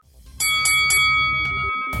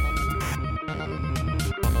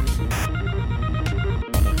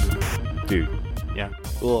Dude, Yeah.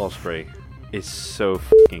 Will Ospreay is so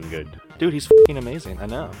fucking good. Dude, he's fucking amazing. I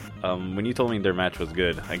know. When you told me their match was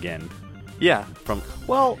good, again, Yeah. from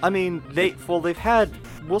Well, I mean, they've had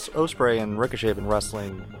Will Ospreay and Ricochet have been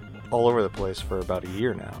wrestling all over the place for about a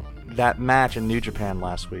year now. That match in New Japan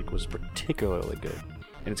last week was particularly good.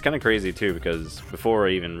 and it's kind of crazy too, because before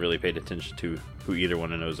I even really paid attention to who either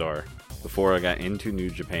one of those are, before I got into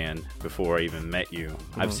New Japan, before I even met you,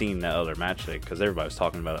 I've seen that other match because everybody was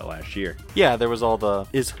talking about it last year. Yeah, there was all the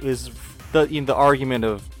the argument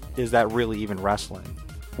of, is that really even wrestling?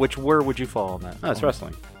 Where would you fall on that? Oh, it's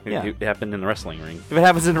wrestling. Yeah. It happened in the wrestling ring. If it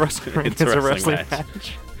happens in a wrestling ring, It's it's a a wrestling wrestling match.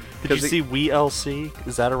 match. Did you 'Cause see WLC?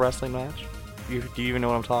 Is that a wrestling match? Do you even know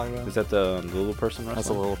what I'm talking about? Is that the little person wrestling? That's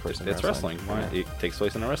a little person It's wrestling. Why? Yeah. It takes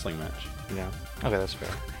place in a wrestling match. Yeah. Okay, that's fair.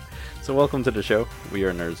 So welcome to the show. We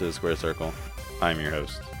are Nerds of the Square Circle. I'm your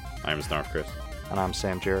host. I'm Snarf Chris. And I'm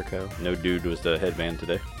Sam Jericho. No dude was the headband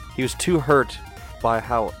today. He was too hurt by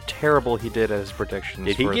how terrible he did at his predictions.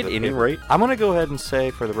 Did he for get the any paper. right? I'm gonna go ahead and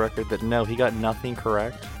say for the record that no, he got nothing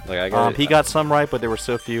correct. Like I got, He got some right, but there were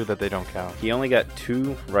so few that they don't count. He only got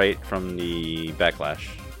 2 right from the Backlash,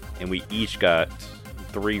 and we each got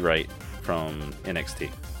 3 right from NXT.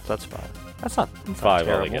 That's fine. That's not 5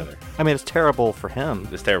 terrible. altogether. I mean, it's terrible for him.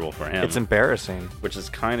 It's terrible for him. It's embarrassing. which is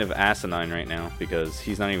kind of asinine right now because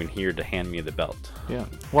he's not even here to hand me the belt. Yeah.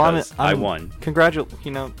 Well, 'Cause I won.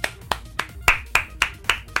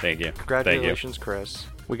 Thank you. Congratulations, Chris.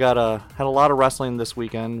 We got had a lot of wrestling this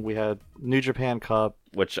weekend. We had New Japan Cup.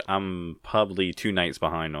 Which I'm probably 2 nights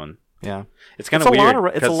behind on. Yeah. It's kind It's of a weird. lot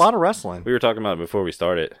of it's a 'cause lot of wrestling. We were talking about it before we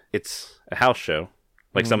started. It's a house show.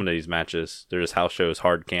 Like Mm-hmm. some of these matches, they're just house shows,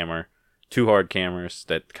 hard camera, 2 hard cameras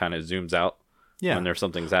that kind of zooms out Yeah. when there's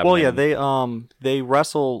something's happening. Well, yeah, they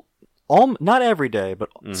wrestle not every day, but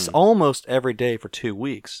almost every day for 2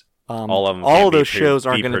 weeks. All of them all can't of be those shows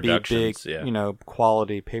aren't going to be big, productions, yeah.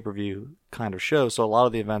 quality pay-per-view kind of shows. So a lot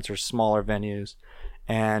of the events are smaller venues,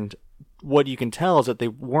 and what you can tell is that they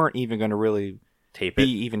weren't even going to really tape be it.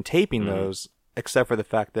 even taping those, except for the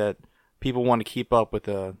fact that people want to keep up with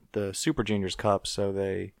the Super Juniors Cup, so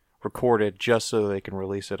they recorded just so they can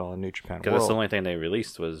release it on New Japan Because World. that's the only thing they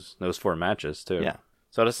released was those 4 matches too. Yeah.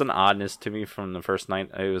 So that's an oddness to me from the first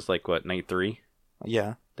night. It was like what, night 3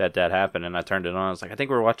 Yeah. that happened, and I turned it on. I was like, I think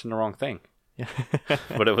we're watching the wrong thing, Yeah.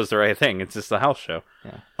 but it was the right thing. It's just a house show.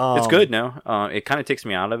 Yeah. It's good now. It kind of takes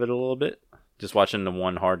me out of it a little bit, just watching the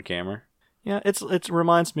one hard camera. Yeah, it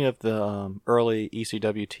reminds me of the early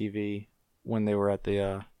ECW TV when they were at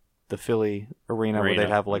the Philly arena where they'd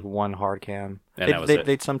have like one hard cam. And that was it.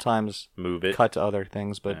 They'd sometimes Move it. cut to other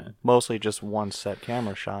things, but Yeah. mostly just one set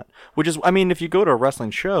camera shot. Which is, I mean, if you go to a wrestling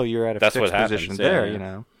show, you're at a That's fixed what happens, position yeah, there. yeah. You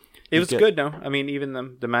know, It You was get- good, no? I mean, even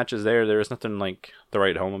the matches there was nothing like the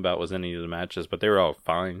right home about was any of the matches, but they were all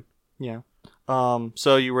fine. Yeah.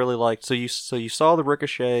 So you really liked. So you saw the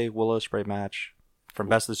Ricochet Will Ospreay match from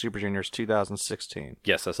Best of the Super Juniors 2016.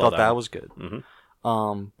 Yes, I saw Thought that. that was good. Mm-hmm.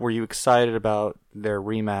 Were you excited about their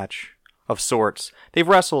rematch of sorts? They've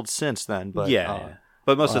wrestled since then, but yeah.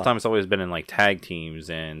 But most of the time, it's always been in like tag teams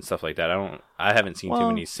and stuff like that. I haven't seen too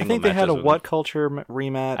many I single think they matches. had a with What them. Culture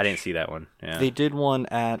rematch. I didn't see that one. Yeah. They did one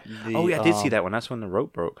at the. Oh yeah, I did see that one. That's when the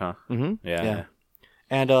rope broke, huh? Mm-hmm. Yeah.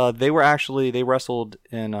 And they wrestled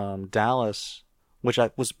in Dallas, which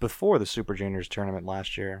was before the Super Juniors tournament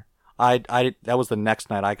last year. That was the next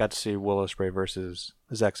night I got to see Will Ospreay versus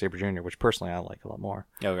Zack Sabre Jr., which personally I like a lot more.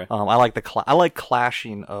 Okay. I like I like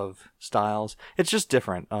clashing of styles. It's just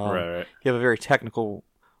different. Right. You have a very technical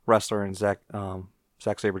wrestler in Zack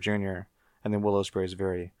Sabre Jr., and then Will Ospreay is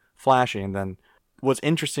very flashy. And then what's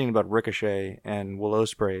interesting about Ricochet and Will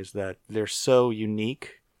Ospreay is that they're so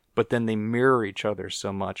unique, but then they mirror each other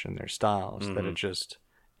so much in their styles that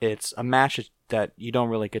it's a match that you don't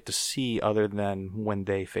really get to see other than when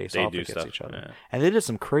they face off against stuff, each other. yeah. And they did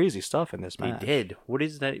some crazy stuff in this They match. did. What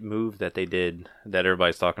is that move that they did that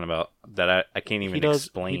everybody's talking about that I can't even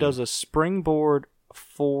explain? He does a springboard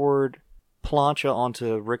forward plancha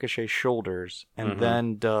onto Ricochet's shoulders, and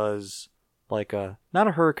then does like not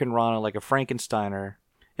a Hurricane Rana, like a Frankensteiner.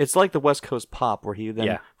 It's like the West Coast Pop where he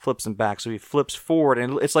then flips him back. So he flips forward,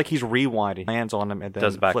 and it's like he's rewinding, lands on him, and then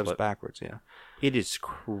flips backwards. Yeah, it is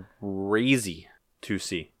crazy to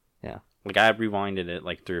see. Yeah. Like I rewinded it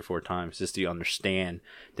like 3 or 4 times just to understand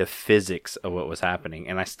the physics of what was happening,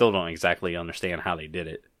 and I still don't exactly understand how they did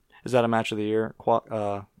it. Is that a match of the year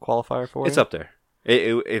qualifier for It's you? up there.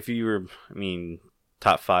 If you were,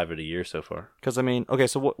 top 5 of the year so far. Because okay,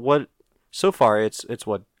 so what? So far, it's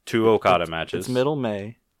what? 2 Okada matches. It's middle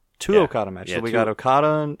May. 2 Yeah. Okada matches. Yeah, So we 2. got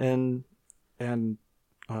Okada and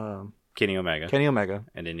Kenny Omega. Kenny Omega,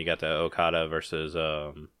 And then you got the Okada versus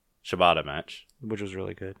Shibata match. which was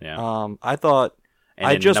really good. Yeah. I thought And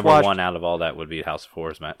I then just number watched. one out of all that would be House of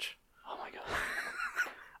Horrors match. Oh my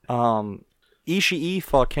god. Ishii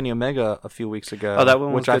fought Kenny Omega a few weeks ago. Oh, that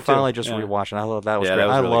one was which I good, too. finally just Yeah. rewatched, and I thought that was Yeah, great. that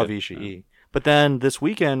was I really love good. Ishii. But then this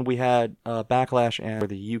weekend we had Backlash and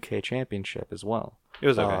the UK Championship as well. It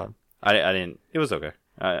was okay. I didn't. It was okay.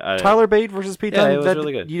 Tyler Bate versus Pete Yeah, Dunne. it was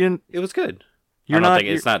really good. You didn't. It was good. You're I don't not. think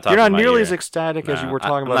it's not You're top not of my nearly year. as ecstatic as you No, were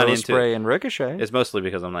talking I'm about not into Ospreay and Ricochet. It's mostly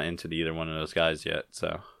because I'm not into either one of those guys yet.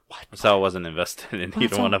 So I wasn't invested in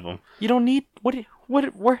either one of them. You don't need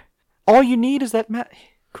where all you need is that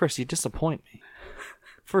Chris, you disappoint me.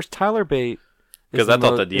 First, Tyler Bate. Because I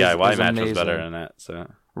thought the DIY is match was amazing. better than that.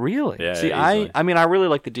 So Really? Yeah, See, easily. I mean, I really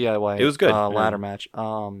like the DIY. It was good. Ladder match.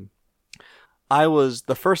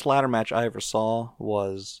 The first ladder match I ever saw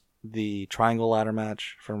was the triangle ladder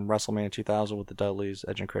match from WrestleMania 2000 with the Dudleys,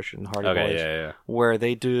 Edge and Christian, Hardy okay, Boys, yeah. where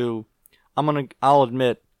they do. I'll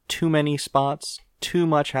admit, too many spots. Too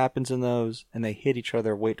much happens in those, and they hit each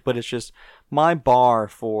other. But it's just my bar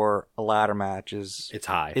for a ladder match is It's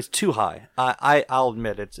high. it's too high. I'll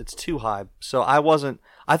admit it's too high. So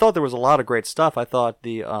I thought there was a lot of great stuff. I thought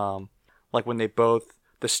the like when they both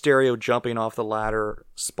the stereo jumping off the ladder,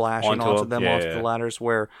 splashing onto them Yeah, onto yeah. the ladders,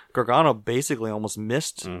 where Gargano basically almost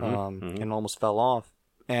missed and almost fell off.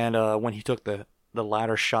 And when he took the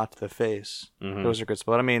ladder shot to the face, those are good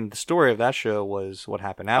spots. I mean, the story of that show was what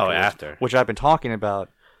happened afterwards, after. which I've been talking about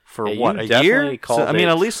for Yeah, what, you a definitely year? called I mean,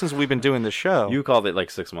 it- at least since we've been doing this show. You called it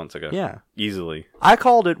like 6 months ago. Yeah. Easily. I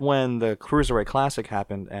called it when the Cruiserweight Classic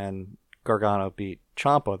happened and Gargano beat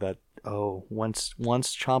Ciampa that, once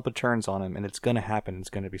Ciampa turns on him, and it's going to happen, it's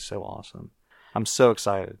going to be so awesome. I'm so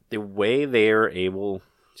excited. The way they're able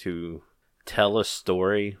to tell a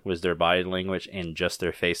story with their body language and just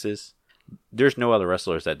their faces, there's no other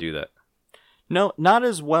wrestlers that do that. No, not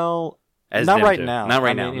as well. As not them right do. now. Not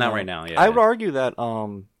right I now. mean, you Not know, right now. Yeah. I would argue that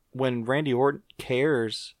when Randy Orton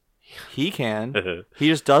cares, he can. He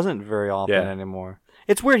just doesn't very often Yeah. anymore.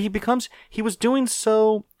 It's weird. He was doing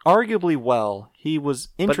so arguably well. He was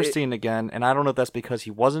interesting again, and I don't know if that's because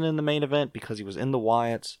he wasn't in the main event, because he was in the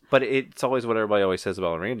Wyatts. But it's always what everybody always says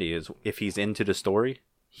about Randy is if he's into the story,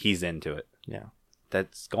 he's into it. Yeah.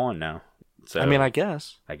 That's gone now. So I mean, I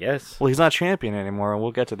guess. I guess. Well, he's not champion anymore, and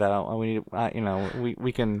we'll get to that.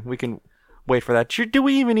 We can wait for that. Do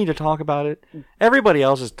we even need to talk about it? Everybody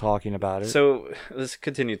else is talking about it. So let's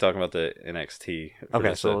continue talking about the NXT.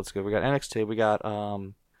 Okay, so let's go. We got NXT. We got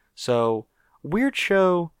so weird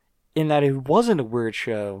show in that it wasn't a weird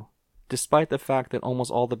show, despite the fact that almost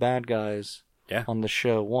all the bad guys on the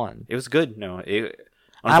show won. It was good. No,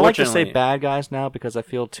 I like to say unfortunately, bad guys now because I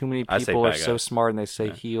feel too many I say people are bad so guys. smart and they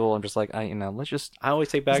say heel. I'm just like, let's just. I always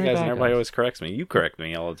say bad Say guys, bad and everybody guys. always corrects me. You correct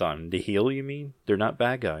me all the time. The heel, you mean? They're not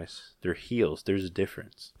bad guys. They're heels. There's a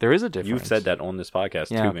difference. There is a difference. You've said that on this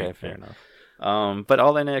podcast Yeah, to okay, me. fair Yeah. enough. But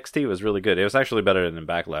all NXT was really good. It was actually better than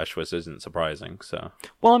Backlash, which isn't surprising. So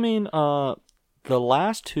Well, I mean, the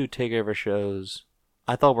last two Takeover shows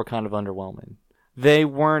I thought were kind of underwhelming. They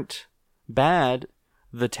weren't bad.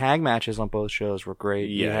 The tag matches on both shows were great.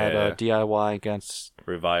 You had Yeah. DIY against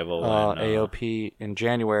Revival and AOP in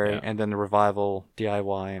January, yeah. and then the Revival,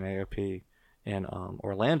 DIY, and AOP in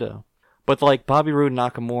Orlando. But like Bobby Roode and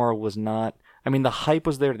Nakamura was not. I mean, the hype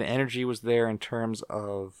was there, the energy was there in terms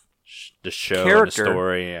of the show, and the character,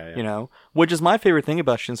 story. Yeah. you know, which is my favorite thing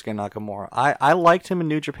about Shinsuke Nakamura. I liked him in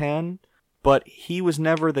New Japan, but he was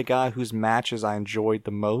never the guy whose matches I enjoyed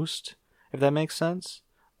the most, if that makes sense.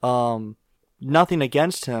 Nothing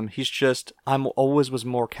against him. He's just, I'm always was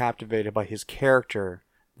more captivated by his character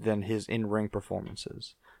than his in-ring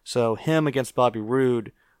performances. So him against Bobby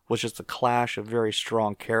Roode was just a clash of very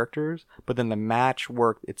strong characters, but then the match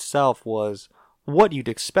work itself was what you'd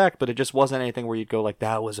expect, but it just wasn't anything where you'd go like,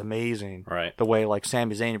 that was amazing. Right. The way like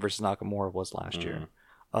Sami Zayn versus Nakamura was last year.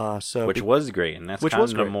 Which was great, and that's Which kind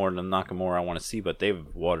was of great. more than Nakamura I want to see, but they've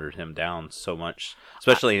watered him down so much.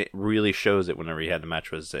 Especially, it really shows it whenever he had the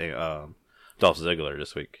match with Dolph Ziggler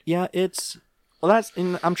this week. Yeah,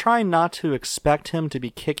 I'm trying not to expect him to be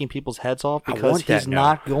kicking people's heads off I because want that he's now.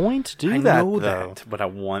 not going to do I that. know though. that, but I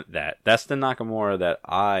want that. That's the Nakamura that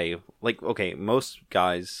I like. Okay, most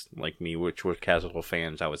guys like me, which were casual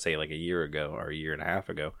fans, I would say like a year ago or a year and a half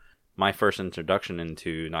ago, my first introduction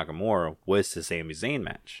into Nakamura was the Sami Zayn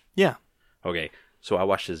match. Yeah. Okay, so I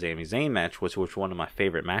watched the Sami Zayn match, which was one of my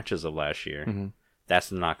favorite matches of last year. Mm-hmm. That's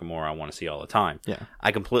the Nakamura I want to see all the time. Yeah.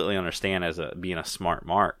 I completely understand as being a smart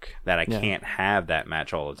mark that I can't have that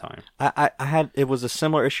match all the time. I had it was a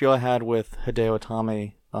similar issue I had with Hideo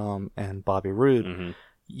Itami and Bobby Roode. Mm-hmm.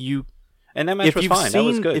 And that match was fine. That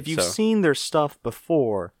was good. If you've seen their stuff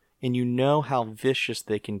before and you know how vicious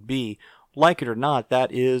they can be, like it or not,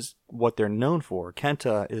 that is what they're known for.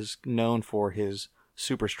 Kenta is known for his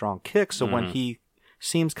super strong kick, so when he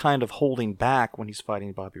seems kind of holding back when he's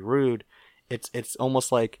fighting Bobby Roode, it's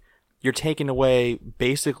almost like you're taking away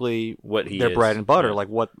basically what he their is. bread and butter, Yeah. like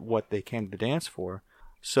what they came to dance for.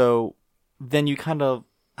 So then you kind of,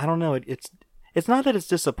 I don't know, it's not that it's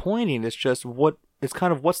disappointing, it's just it's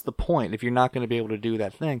kind of what's the point if you're not going to be able to do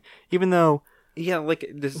that thing, even though. Yeah, like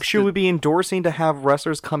Should we be endorsing to have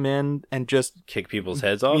wrestlers come in and just kick people's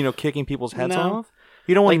heads off? Kicking people's heads No. off?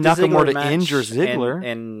 You don't want the Nakamura Ziggler to match injure Ziggler.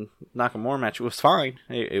 and Nakamura match was fine.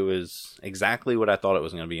 It was exactly what I thought it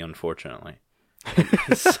was going to be, unfortunately.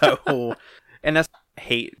 So, and that's I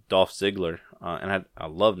hate Dolph Ziggler, and I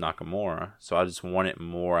love Nakamura, so I just wanted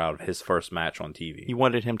more out of his first match on TV. You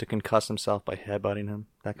wanted him to concuss himself by headbutting him,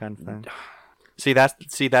 that kind of thing. See, that's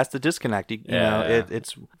the disconnect. You know,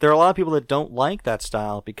 it's there are a lot of people that don't like that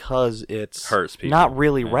style because it's hurts people. Not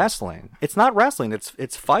really wrestling. It's not wrestling. It's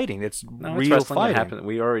fighting. It's No, real it's fighting. Happen.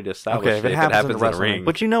 We already established Okay, if it happens in the wrestling ring.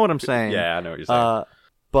 but you know what I'm saying. Yeah, I know what you're saying.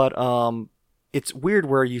 But it's weird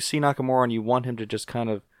where you see Nakamura and you want him to just kind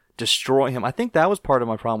of destroy him. I think that was part of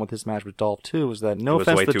my problem with his match with Dolph too. Was that no It was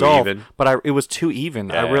offense way to too Dolph, even. but it was too even.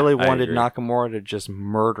 Yeah, I really I wanted agree. Nakamura to just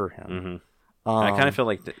murder him. Mm-hmm. I kind of feel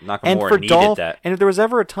like and Nakamura for needed Dolph, that. and if there was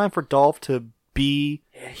ever a time for Dolph to be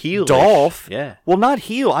Heel Dolph, yeah. well, not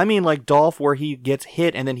heel. I mean, like Dolph, where he gets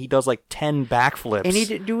hit and then he does like 10 backflips, And he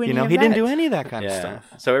didn't do any You know, of he didn't that. do any of that kind of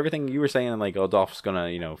stuff. So everything you were saying, like, oh, Dolph's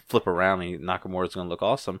gonna, flip around and Nakamura's gonna look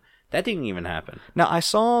awesome. That didn't even happen. Now, I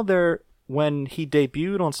saw when he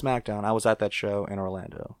debuted on SmackDown, I was at that show in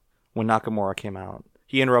Orlando when Nakamura came out.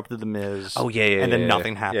 He interrupted The Miz. Oh yeah, and then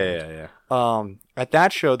nothing happened. Yeah. At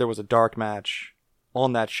that show, there was a dark match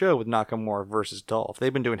on that show with Nakamura versus Dolph.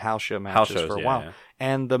 They've been doing house show matches shows, for a yeah, while. yeah.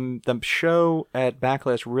 And the show at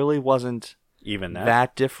Backlash really wasn't Even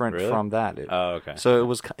that different Really? from that. Oh, okay. So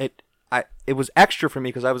it was extra for me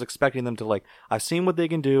because I was expecting them to, like, I've seen what they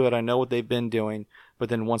can do and I know what they've been doing, but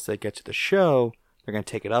then once they get to the show, they're going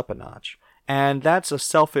to take it up a notch. And that's a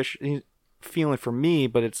selfish feeling for me,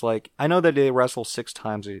 but it's like, I know that they wrestle 6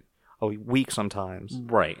 times a week sometimes.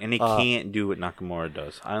 Right, and they can't do what Nakamura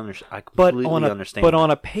does. I But completely understand. But on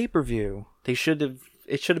a pay-per-view, It should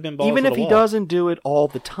have been balls even to if the he wall. doesn't do it all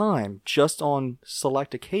the time, just on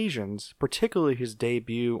select occasions, particularly his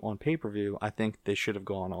debut on pay-per-view, I think they should have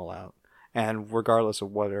gone all out. And regardless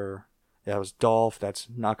of whether that was Dolph, that's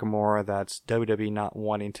Nakamura, that's WWE not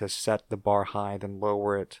wanting to set the bar high, then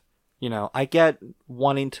lower it. I get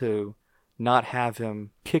wanting to not have him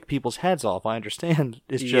kick people's heads off. I understand.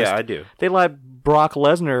 It's just, Yeah, I do. They let Brock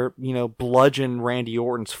Lesnar, bludgeon Randy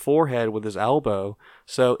Orton's forehead with his elbow.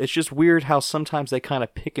 So it's just weird how sometimes they kind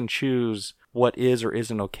of pick and choose what is or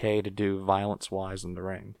isn't okay to do violence-wise in the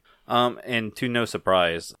ring. And to no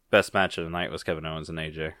surprise, best match of the night was Kevin Owens and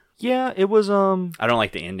AJ. Yeah, it was, I don't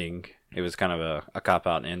like the ending. It was kind of a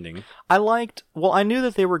cop-out ending. I knew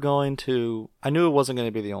that they were going to, I knew it wasn't going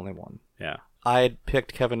to be the only one. Yeah. I had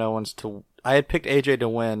picked I had picked AJ to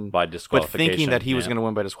win By but disqualification. thinking that he was yeah. going to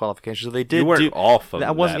win by disqualification. So they did You weren't off of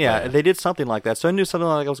that. Wasn't that, yeah. but- They did something like that. So I knew something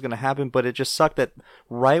like that was going to happen. But it just sucked that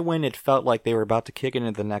right when it felt like they were about to kick it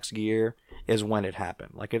into the next gear is when it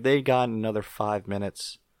happened. Like if they'd gotten another 5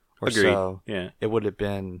 minutes or Agreed. so, Yeah. it would have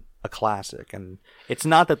been a classic. And it's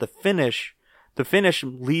not that the finish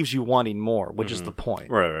leaves you wanting more, which is the point.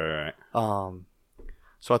 Right.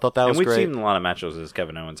 So I thought that And was we've great. seen a lot of matches as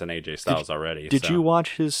Kevin Owens and AJ Styles already. Did so. you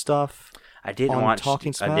watch his stuff? I didn't on watch.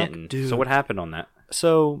 Talking Smack? I didn't. Dude. So what happened on that?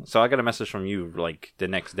 So So I got a message from you like the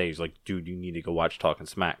next day. He's like, dude, you need to go watch Talking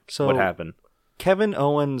Smack. So- what happened? Kevin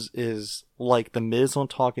Owens is like the Miz on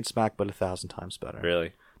Talking Smack, but 1,000 times better.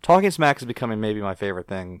 Really? Talking Smack is becoming maybe my favorite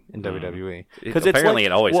thing in WWE. Apparently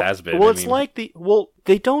it always has been. Well, I it's mean- like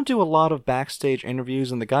they don't do a lot of backstage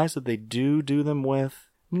interviews, and the guys that they do them with.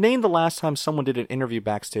 Name the last time someone did an interview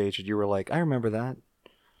backstage and you were like, I remember that.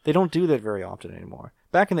 They don't do that very often anymore.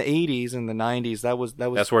 Back in the 80s and the 90s, that was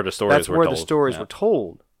That's where the stories that's were where told. the stories Yeah. were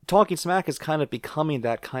told. Talking Smack is kind of becoming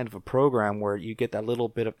that kind of a program where you get that little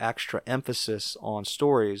bit of extra emphasis on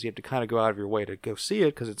stories. You have to kind of go out of your way to go see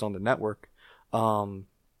it because it's on the network. And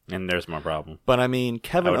there's my problem. But I mean, I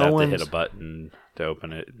Kevin would have Owens, to hit a button to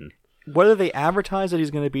open it. And whether they advertise that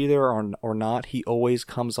he's going to be there or not, he always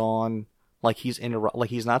comes on like he's like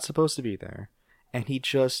he's not supposed to be there, and he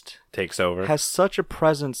just takes over. has such a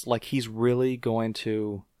presence, like he's really going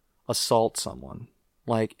to assault someone.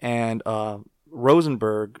 Like, and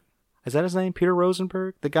Rosenberg, is that his name? Peter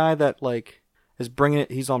Rosenberg, the guy that like is bringing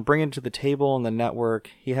it. He's on Bringing It to the Table on the network.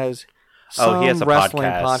 He has. some he has a wrestling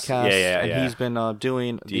podcast. and Yeah. he's been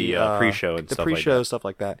doing The pre-show and the stuff pre-show like stuff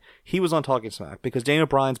like that. He was on Talking Smack because Daniel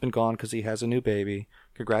Bryan's been gone because he has a new baby.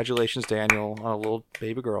 Congratulations, Daniel, on a little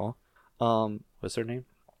baby girl. What's her name?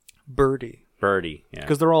 Birdie. Birdie. Yeah.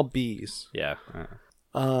 Because they're all bees. Yeah.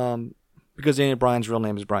 Because Daniel Bryan's real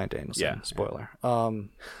name is Bryan Danielson. Yeah. Spoiler.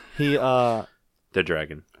 The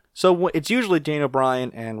dragon. So it's usually Daniel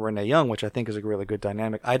Bryan and Renee Young, which I think is a really good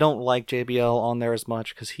dynamic. I don't like JBL on there as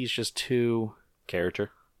much because he's just too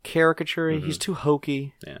caricature. He's too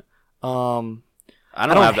hokey. Yeah. I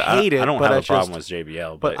don't hate it. I don't but have a problem with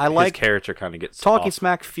JBL, but I like his character kind of gets Talking off.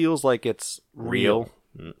 Smack feels like it's real.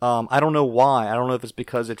 Mm. I don't know why. I don't know if it's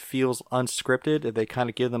because it feels unscripted. If they kind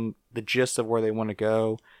of give them the gist of where they want to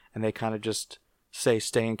go, and they kind of just say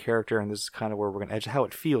stay in character, and this is kind of where we're going to edge. How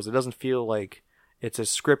it feels. It doesn't feel like it's as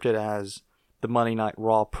scripted as the Monday Night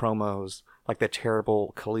Raw promos, like that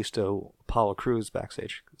terrible Kalisto Apollo Crews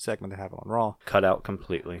backstage segment they have on Raw. Cut out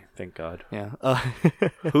completely. Thank God. Yeah.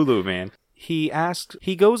 Hulu, man. He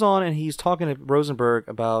goes on and he's talking to Rosenberg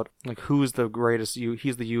about like who's the greatest.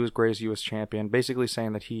 He's the greatest U.S. champion, basically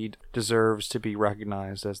saying that he deserves to be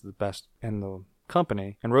recognized as the best in the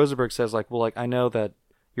company. And Rosenberg says like, well, like I know that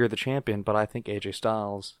you're the champion, but I think AJ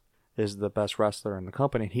Styles is the best wrestler in the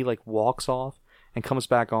company. And he like walks off and comes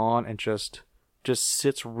back on and just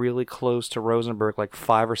sits really close to Rosenberg like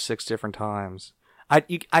 5 or 6 different times. I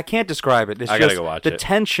can't describe it. It's I gotta go watch the it.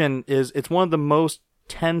 tension it's one of the most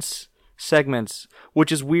tense segments,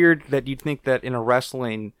 which is weird that you'd think that in a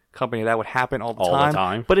wrestling company that would happen all the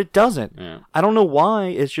time, but it doesn't. Yeah. I don't know why.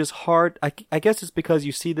 It's just hard. I guess it's because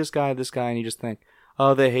you see this guy, and you just think,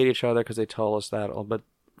 oh, they hate each other because they told us that. But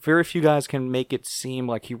very few guys can make it seem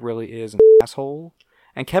like he really is an asshole.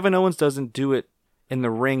 And Kevin Owens doesn't do it in the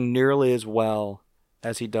ring nearly as well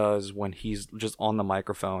as he does when he's just on the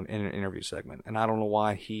microphone in an interview segment. And I don't know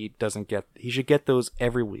why he doesn't get. He should get those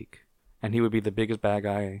every week, and he would be the biggest bad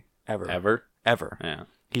guy ever. Yeah.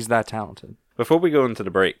 He's that talented. Before we go into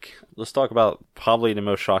the break, let's talk about probably the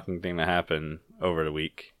most shocking thing that happened over the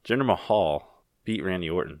week. Jinder Mahal beat Randy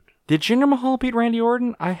Orton. Did Jinder Mahal beat Randy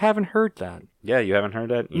Orton? I haven't heard that. Yeah, you haven't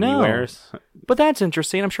heard that? No. Anywheres? But that's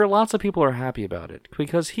interesting. I'm sure lots of people are happy about it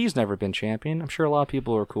because he's never been champion. I'm sure a lot of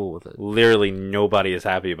people are cool with it. Literally nobody is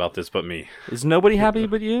happy about this but me. Is nobody happy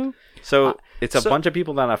but you? So it's a bunch of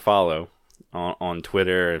people that I follow on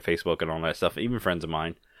Twitter and Facebook and all that stuff, even friends of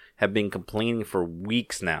mine, have been complaining for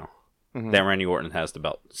weeks now that Randy Orton has the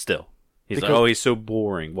belt still. He's like, oh, he's so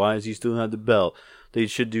boring. Why does he still have the belt? They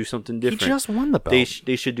should do something different. He just won the belt.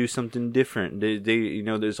 They should do something different. They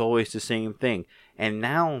there's always the same thing. And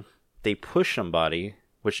now they push somebody,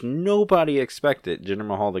 which nobody expected Jinder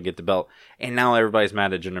Mahal to get the belt, and now everybody's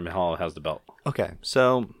mad that Jinder Mahal has the belt. Okay,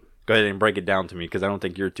 so go ahead and break it down to me because I don't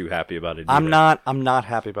think you're too happy about it. I'm not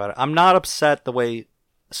happy about it. I'm not upset the way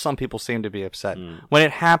some people seem to be upset. When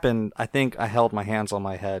it happened, I think I held my hands on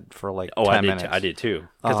my head for like 10 minutes. I did too.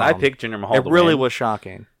 Because I picked Jinder Mahal. It really was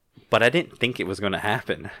shocking. But I didn't think it was going to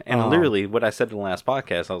happen. And literally, what I said in the last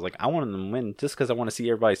podcast, I was like, I wanted them to win just because I want to see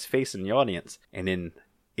everybody's face in the audience. And then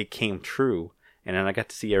it came true. And then I got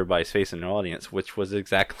to see everybody's face in the audience, which was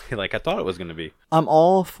exactly like I thought it was going to be. I'm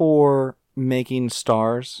all for making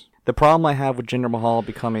stars. The problem I have with Jinder Mahal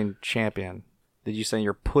becoming champion, that you say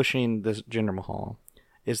you're pushing this Jinder Mahal,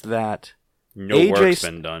 is that no work's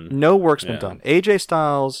been done. No work's been done. AJ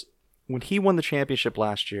Styles, when he won the championship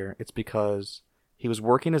last year, it's because he was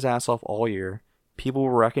working his ass off all year. People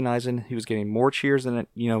were recognizing he was getting more cheers than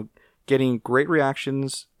getting great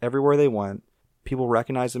reactions everywhere they went. People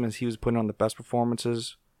recognized him as he was putting on the best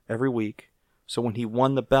performances every week. So when he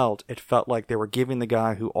won the belt, it felt like they were giving the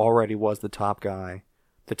guy who already was the top guy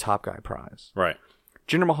prize. Right.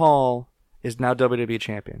 Jinder Mahal is now WWE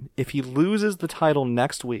champion. If he loses the title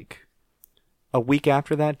next week, a week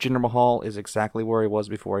after that, Jinder Mahal is exactly where he was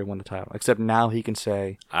before he won the title. Except now he can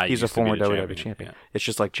say he's a former WWE champion. Yeah. It's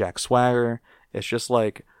just like Jack Swagger. It's just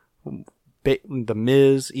like The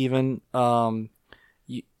Miz even.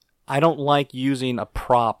 I don't like using a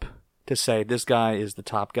prop to say this guy is the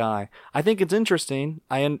top guy. I think it's interesting.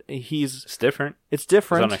 It's different. It's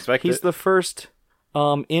different. It's unexpected. He's the first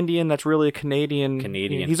Indian that's really a Canadian.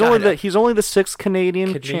 He's God, only the 6th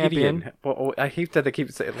Canadian champion. Well, I hate that they keep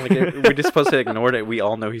saying we're just supposed to ignore it. We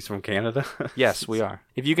all know he's from Canada. Yes, we are.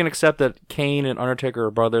 If you can accept that Kane and Undertaker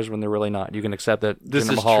are brothers when they're really not, you can accept that this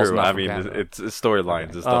Jinder is Mahal's true. not I from mean, Canada. it's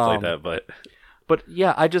storylines and stuff like that. But But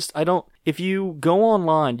yeah, I don't. If you go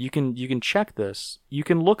online, you can check this. You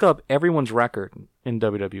can look up everyone's record in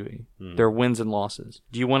WWE, their wins and losses.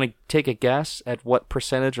 Do you want to take a guess at what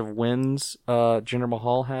percentage of wins Jinder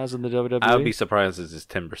Mahal has in the WWE? I would be surprised if it's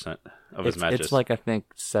 10% of his matches. It's like, I think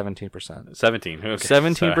 17%. 17. Okay.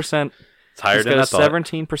 17%. It's higher than I thought.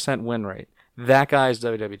 17% win rate. That guy's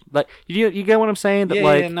WWE. Like, you get what I'm saying?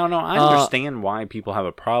 That No. I understand why people have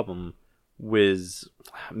a problem with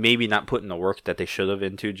maybe not putting the work that they should have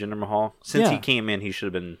into Jinder Mahal. Since he came in, he should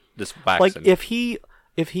have been this waxing. Like,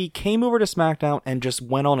 if he came over to SmackDown and just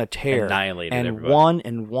went on a tear, annihilated and everybody.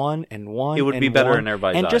 won, it would be better in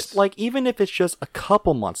everybody's eyes. And just like, even if it's just a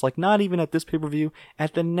couple months, like not even at this pay-per-view,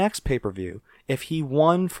 at the next pay-per-view, if he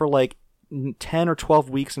won for like 10 or 12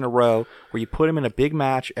 weeks in a row, where you put him in a big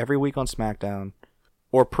match every week on SmackDown,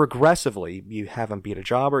 or progressively, you haven't beat a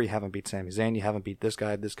jobber, you haven't beat Sami Zayn, you haven't beat this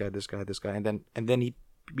guy, and then he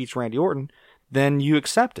beats Randy Orton, then you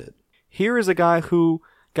accept it. Here is a guy who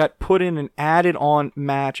got put in an added-on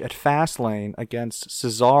match at Fastlane against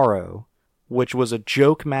Cesaro, which was a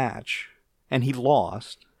joke match, and he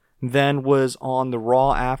lost. Then was on the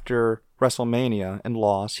Raw after WrestleMania and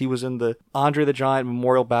lost. He was in the Andre the Giant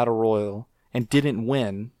Memorial Battle Royal and didn't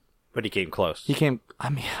win. But he came close.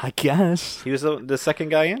 I guess. He was the second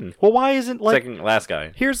guy in. Well, why isn't, like... last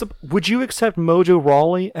guy. Would you accept Mojo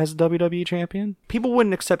Rawley as WWE champion? People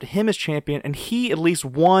wouldn't accept him as champion, and he at least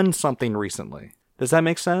won something recently. Does that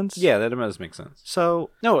make sense? Yeah, that does make sense.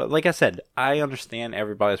 So... No, like I said, I understand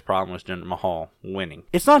everybody's problem with Jinder Mahal winning.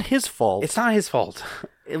 It's not his fault. It's not his fault.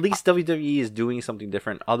 At least WWE is doing something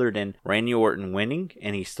different other than Randy Orton winning,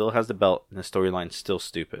 and he still has the belt, and the storyline's still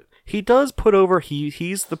stupid. He does put over...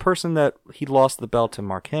 He's the person that... He lost the belt to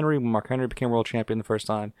Mark Henry. When Mark Henry became world champion the first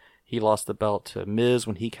time, he lost the belt to Miz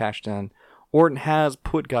when he cashed in. Orton has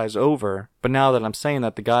put guys over, but now that I'm saying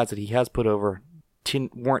that, the guys that he has put over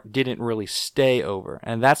didn't really stay over.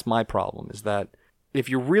 And that's my problem, is that if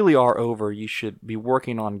you really are over, you should be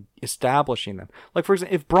working on establishing them. Like, for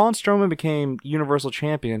example, if Braun Strowman became Universal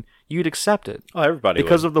Champion, you'd accept it. Oh, everybody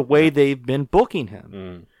because would. of the way they've been booking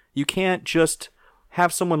him. You can't just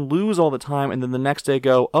have someone lose all the time and then the next day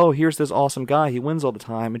go, oh, here's this awesome guy, he wins all the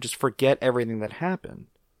time, and just forget everything that happened.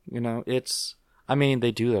 You know, it's... I mean,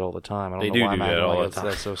 they do that all the time. I don't know why I'm acting like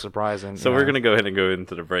that's so surprising. So we're going to go ahead and go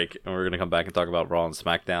into the break, and we're going to come back and talk about Raw and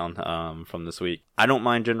SmackDown from this week. I don't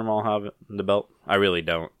mind Jinder Mahal having the belt. I really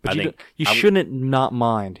don't. But you shouldn't not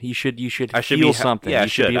mind. You should feel something. Yeah, you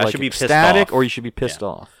should be I like should be ecstatic, pissed off. or you should be pissed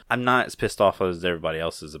off. I'm not as pissed off as everybody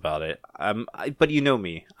else is about it. But you know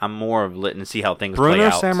me. I'm more of letting see how things play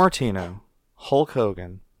out. Bruno Sammartino, Hulk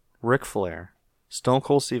Hogan, Ric Flair, Stone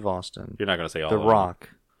Cold Steve Austin. You're not going to say all The of them. Rock,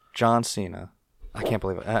 John Cena. I can't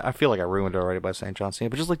believe it. I feel like I ruined it already by saying John Cena,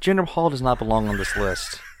 but just like Jinder Mahal does not belong on this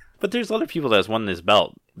list. But there's other people that's won this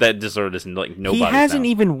belt that deserve this, like nobody. He hasn't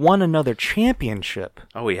even won another championship.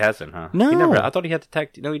 Oh, he hasn't, huh? No. I thought he had the tag.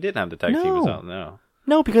 No, he didn't have the tag team. Was out.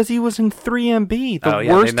 No, because he was in 3MB, the they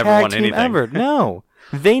worst never tag won team anything. ever. No,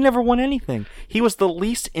 they never won anything. He was the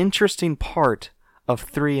least interesting part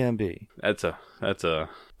of 3MB. That's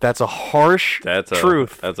a harsh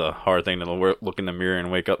truth. That's a hard thing to look in the mirror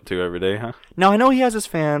and wake up to every day, huh? Now, I know he has his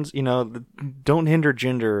fans. You know, don't hinder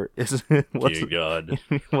Jinder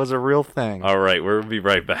was a real thing. All right, we'll be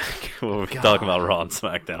right back. We'll be talking about Raw and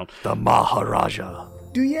SmackDown. The Maharaja.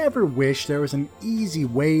 Do you ever wish there was an easy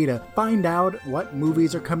way to find out what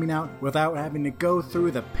movies are coming out without having to go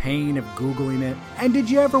through the pain of Googling it? And did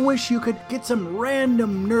you ever wish you could get some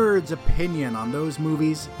random nerd's opinion on those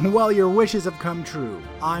movies? Well, your wishes have come true.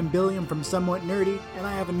 I'm Billiam from Somewhat Nerdy, and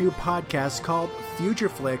I have a new podcast called Future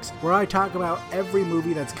Flicks, where I talk about every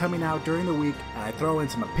movie that's coming out during the week, and I throw in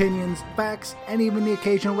some opinions, facts, and even the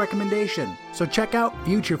occasional recommendation. So check out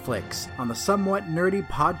Future Flicks on the Somewhat Nerdy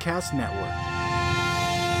Podcast Network.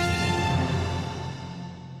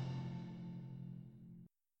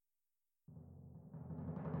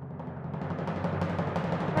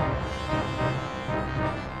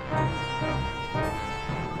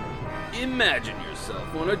 Imagine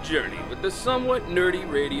yourself on a journey with the Somewhat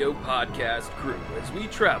Nerdy Radio podcast crew as we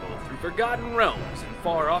travel through forgotten realms and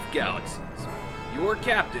far-off galaxies. Your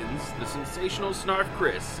captains, the sensational Snarf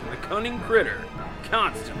Chris and the cunning Critter,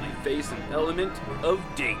 constantly face an element of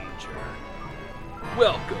danger.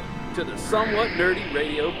 Welcome to the Somewhat Nerdy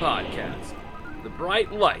Radio podcast, the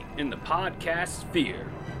bright light in the podcast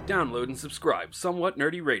sphere. Download and subscribe Somewhat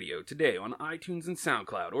Nerdy Radio today on iTunes and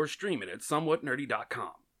SoundCloud, or stream it at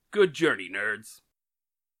somewhatnerdy.com. Good journey, nerds.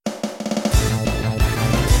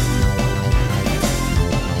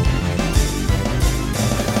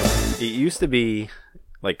 It used to be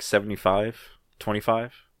like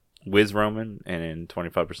 75-25. with Roman and then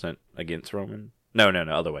 25% against Roman. No,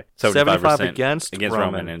 other way. 75 against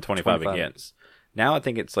Roman and 25 against. Now I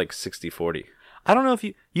think it's like 60-40. I don't know if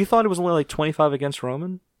you thought it was only like 25 against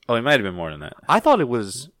Roman. Oh, it might have been more than that. I thought it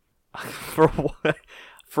was for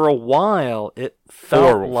a while. It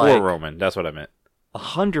felt like for Roman. That's what I meant.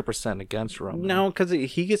 100% against Roman. No, because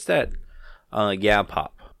he gets that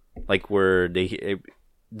pop, like where the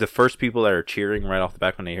first people that are cheering right off the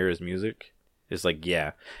bat when they hear his music is like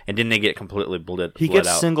and then they get completely bled. He gets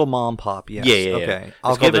out. single mom pop. Yes. Yeah. Okay,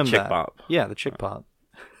 I'll give him the chick pop. Yeah, the chick pop.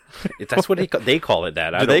 That's what they call it.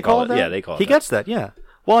 That do they call it that? Yeah, they call it. He gets that. Yeah.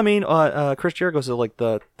 Well, I mean, Chris Jericho said like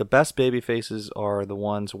the best baby faces are the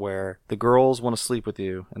ones where the girls want to sleep with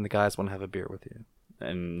you and the guys want to have a beer with you.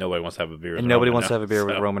 And nobody wants to have a beer. And nobody wants to have a beer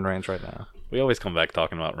with Roman Reigns right now. We always come back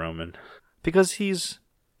talking about Roman because he's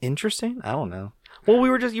interesting. I don't know. Well,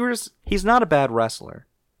 he's not a bad wrestler.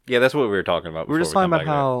 Yeah, that's what we were talking about. We were just talking about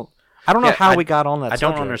how I don't know how we got on that. I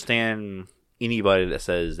don't understand anybody that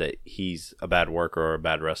says that he's a bad worker or a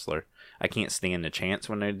bad wrestler. I can't stand the chants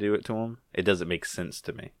when they do it to him. It doesn't make sense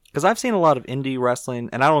to me. Because I've seen a lot of indie wrestling,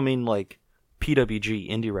 and I don't mean like PWG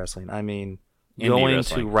indie wrestling. I mean going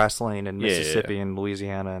to wrestling in Mississippi and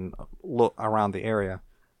Louisiana and around the area.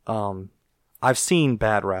 I've seen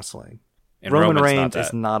bad wrestling. And Roman Reigns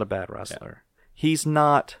is not a bad wrestler. Yeah. He's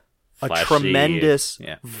not a tremendous,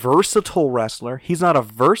 versatile wrestler. He's not a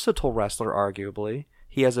versatile wrestler, arguably.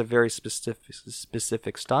 He has a very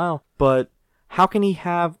specific style. But how can he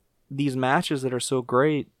have these matches that are so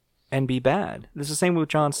great and be bad? It's the same with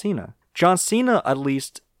John Cena. John Cena, at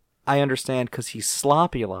least, I understand because he's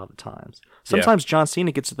sloppy a lot of the times. Sometimes John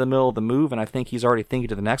Cena gets to the middle of the move, and I think he's already thinking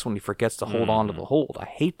to the next one. He forgets to hold on to the hold. I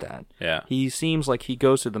hate that. Yeah. He seems like he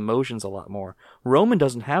goes through the motions a lot more. Roman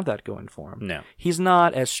doesn't have that going for him. No. He's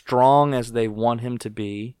not as strong as they want him to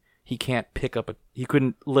be. He can't he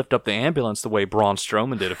couldn't lift up the ambulance the way Braun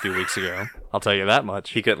Strowman did a feew weeks ago. I'll tell you that much.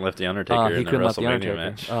 He couldn't lift the Undertaker in the WrestleMania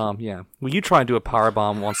match. Yeah. Well, you try and do a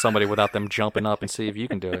powerbomb on somebody without them jumping up and see if you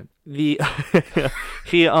can do it.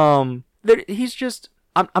 He's just.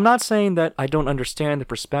 I'm not saying that I don't understand the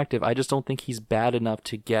perspective. I just don't think he's bad enough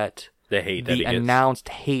to get the hate, the announced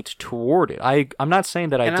hate toward it. I'm not saying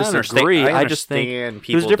that I disagree. I just think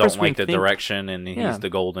people don't like the direction, and he's the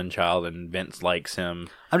golden child, and Vince likes him.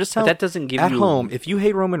 I'm just telling. But that doesn't give at you home. If you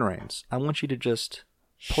hate Roman Reigns, I want you to just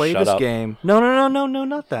play this game. No,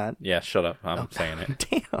 not that. Yeah, shut up. I'm saying it.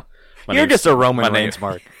 Damn, you're just a Roman Reigns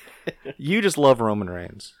mark. You just love Roman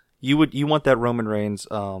Reigns. You want that Roman Reigns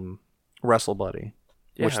Wrestle Buddy.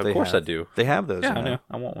 Yeah, of course I do. They have those. Yeah, I know.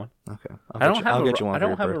 I want one. Okay. I'll get you one. I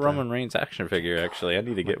don't have a Roman Reigns action figure, actually. I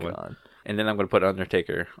need to get one. And then I'm going to put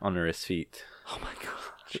Undertaker under his feet. Oh, my God.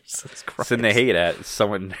 Jesus Christ. Send the hate at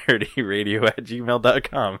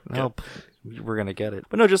someonenerdyradio@gmail.com. Nope. We're going to get it.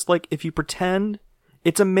 But no, just like if you pretend,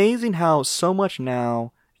 it's amazing how so much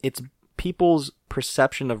now it's people's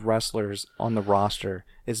perception of wrestlers on the roster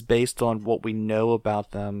is based on what we know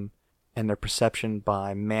about them and their perception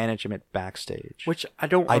by management backstage. Which I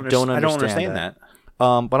don't understand that.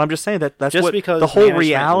 But I'm just saying that's just what because the whole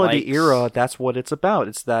reality era, that's what it's about.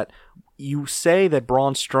 It's that you say that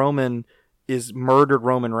Braun Strowman is murdered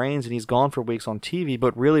Roman Reigns and he's gone for weeks on TV,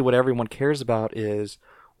 but really what everyone cares about is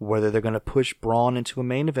whether they're going to push Braun into a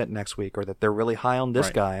main event next week or that they're really high on this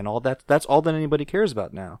guy and all that. That's all that anybody cares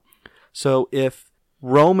about now. So if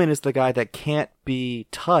Roman is the guy that can't be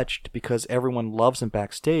touched because everyone loves him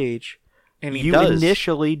backstage, and you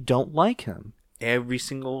initially don't like him. Every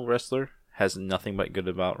single wrestler has nothing but good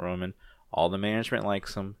about Roman. All the management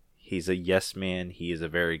likes him. He's a yes man. He is a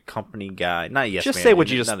very company guy. Not a yes man. Just say what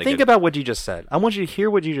you just think about what you just said. I want you to hear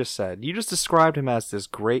what you just said. You just described him as this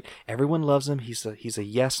great. Everyone loves him. He's a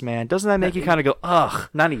yes man. Doesn't that make you kind of go, ugh?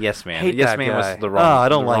 Not a yes man. Hate yes that man guy. Was the wrong. I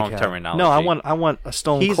don't like wrong terminology. No, I want a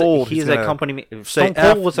Stone Cold. He's a company. Stone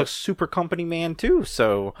Cold was a super company man too.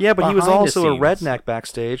 So yeah, but he was also a redneck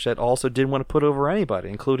backstage that also didn't want to put over anybody,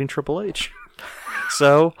 including Triple H.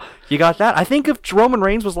 So you got that. I think if Roman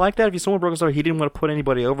Reigns was like that, if someone broke his heart, he didn't want to put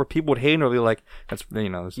anybody over. People would hate him or be like, "That's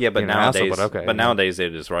yeah." But nowadays, nowadays they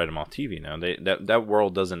just write him off TV. Now that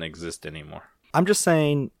world doesn't exist anymore. I'm just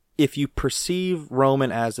saying, if you perceive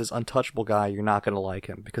Roman as this untouchable guy, you're not going to like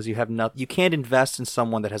him because you have you can't invest in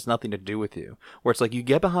someone that has nothing to do with you. Where it's like you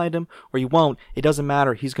get behind him or you won't. It doesn't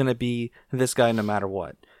matter. He's going to be this guy no matter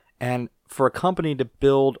what. And for a company to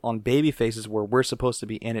build on baby faces where we're supposed to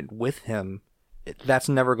be in it with him, that's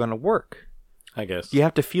never going to work. I guess. You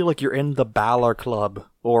have to feel like you're in the Balor Club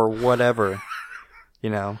or whatever.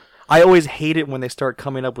 I always hate it when they start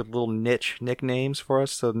coming up with little niche nicknames for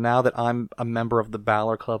us. So now that I'm a member of the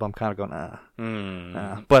Balor Club, I'm kind of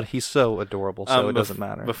going, But he's so adorable, so it doesn't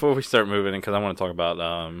matter. Before we start moving, because I want to talk about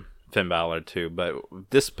Finn Balor too, but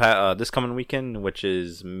this coming weekend, which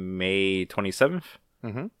is May 27th,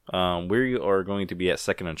 we are going to be at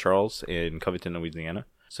 2nd and Charles in Covington, Louisiana.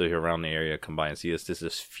 So if you're around the area, come by and see us. This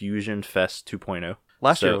is Fusion Fest 2.0.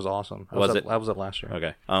 Last year was awesome. I was it? Last year.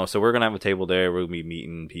 Okay. So we're going to have a table there. We're going to be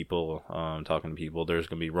meeting people, talking to people. There's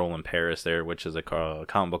going to be Roland Paris there, which is a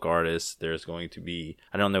comic book artist. There's going to be,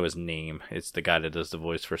 I don't know his name. It's the guy that does the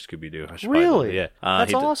voice for Scooby-Doo. Really? Yeah.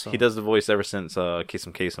 That's awesome. He does the voice ever since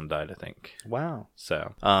Kasem died, I think. Wow.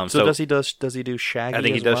 So does he do Shaggy? I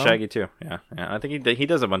think he as does well? Shaggy too. Yeah. I think he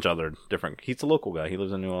does a bunch of other different. He's a local guy. He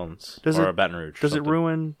lives in New Orleans Baton Rouge. Does it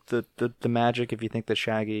ruin the magic if you think that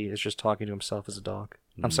Shaggy is just talking to himself as a dog?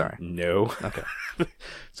 I'm sorry. No. Okay.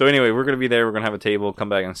 So anyway, we're going to be there. We're going to have a table. Come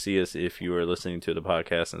back and see us if you are listening to the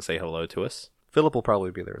podcast and say hello to us. Philip will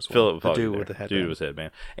probably be there as well. Philip will probably the dude be there. with the headband. Dude with the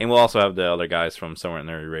headband. And we'll also have the other guys from Somewhere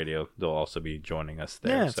Nerdy Radio. They'll also be joining us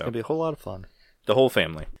there. Yeah, it's going to be a whole lot of fun. The whole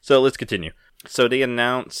family. So let's continue. So they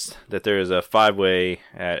announced that there is a 5-way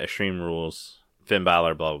at Extreme Rules. Finn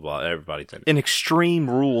Balor, blah, blah, blah. Everybody's in it. An Extreme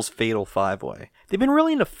Rules Fatal 5-way. They've been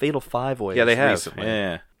really into Fatal 5-ways. Yeah, they have. Recently.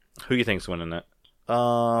 Yeah. Who do you think's winning that?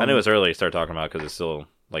 I knew it was early to start talking about because it's still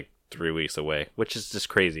like 3 weeks away, which is just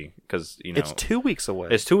crazy because, you know. It's 2 weeks away.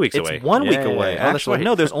 It's 2 weeks away. It's 1 week Yeah, away. yeah, Actually, right.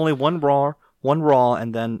 no, there's only one Raw,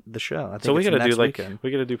 and then the show. I think So we it's gotta do next like weekend.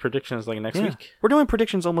 we gotta do predictions like next week. We're doing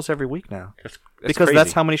predictions almost every week now It's because crazy.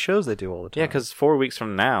 that's how many shows they do all the time. Yeah, because 4 weeks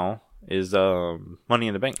from now is Money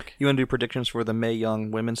in the Bank. You want to do predictions for the Mae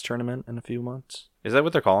Young women's tournament in a few months? Is that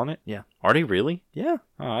what they're calling it? Yeah. Are they really? Yeah.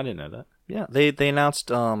 Oh, I didn't know that. Yeah. They announced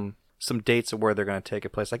some dates of where they're going to take it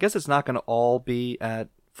place. I guess it's not going to all be at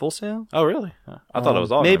Full Sail. Oh, really? I thought it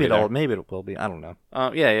was all. Maybe gonna be maybe it will be. I don't know.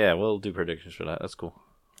 Yeah. We'll do predictions for that. That's cool.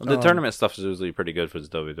 The tournament stuff is usually pretty good for the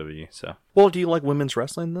WWE. So. Well, do you like women's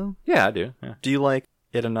wrestling though? Yeah, I do. Yeah. Do you like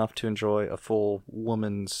it enough to enjoy a full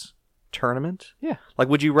women's tournament? Yeah. Like,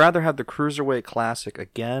 would you rather have the Cruiserweight Classic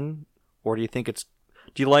again, or do you think it's?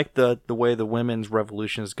 Do you like the way the women's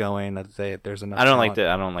revolution is going? That there's enough. I don't like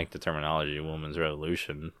talent? I don't like the terminology "women's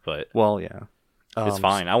revolution," but Well, yeah. it's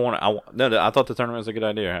fine. I thought the tournament was a good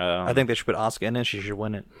idea. I think they should put Asuka in it. She should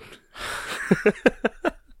win it.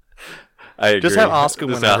 I agree. Just have Asuka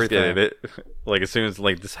Just win everything. in it. Like as soon as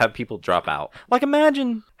just have people drop out. Like,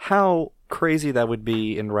 imagine how crazy that would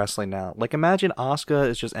be in wrestling now. Like, imagine Asuka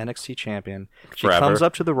is just NXT champion. She Forever. comes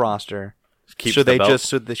up to the roster. Keeps so the they belt.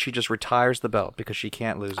 so that she just retires the belt because she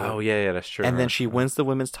can't lose it. Oh yeah, that's true. And then she wins the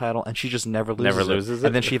women's title, and she just never loses it. it?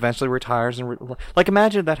 And then she eventually retires. Like,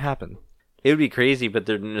 imagine if that happened. It would be crazy, but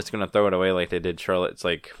they're just gonna throw it away like they did Charlotte's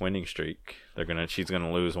like winning streak. She's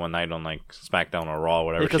gonna lose one night on like SmackDown or Raw,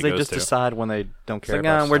 whatever. Because she they goes just to. decide when they don't care. It's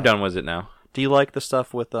about like, we're stuff. done with it now. Do you like the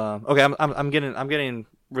stuff with? Okay, I'm getting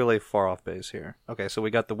really far off base here. Okay, so we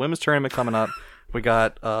got the women's tournament coming up. We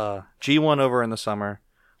got G1 over in the summer.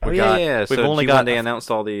 Yeah. We've So only G1, got. they announced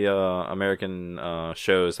all the American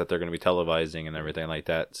shows that they're going to be televising and everything like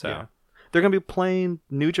that. So Yeah. They're going to be playing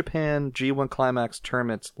New Japan G1 Climax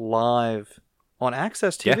tournaments live on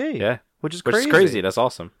Access TV. yeah. Which is Which crazy. is crazy. That's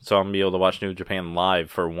awesome. So I'm gonna be able to watch New Japan live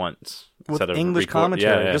for once With instead of English record.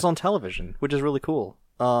 commentary, Yeah. just on television, which is really cool.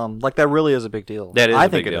 Like, that really is a big deal. That is I a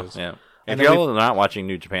think big it deal. is. Yeah. And If then y'all are not watching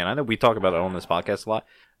New Japan, I know we talk about it on this podcast a lot,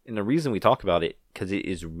 and the reason we talk about it because it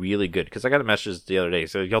is really good. Because I got a message the other day,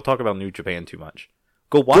 so y'all talk about New Japan too much.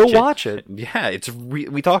 Go watch it. Yeah, it's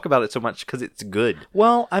we talk about it so much because it's good.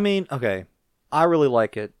 Well, I mean, okay, I really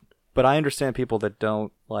like it, but I understand people that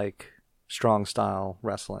don't like strong style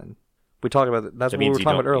wrestling. We talk about it. That's That what we means were you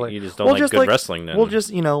talking don't- about earlier. you just don't like good wrestling then. Well,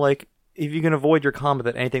 just, like, if you can avoid your comment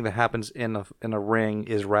that anything that happens in a ring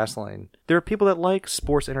is wrestling, there are people that like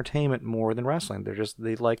sports entertainment more than wrestling.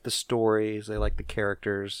 They like the stories, they like the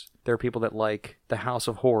characters. There are people that like the House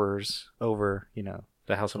of Horrors over,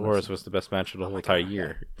 The House of Horrors was the best match of the whole entire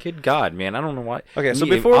year. Good God, man! I don't know why. Okay, so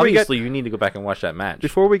before we get- obviously you need to go back and watch that match.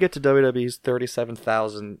 Before we get to WWE's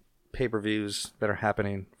 37,000 pay-per-views that are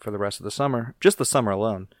happening for the rest of the summer, just the summer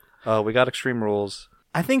alone, we got Extreme Rules.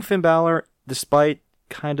 I think Finn Balor, despite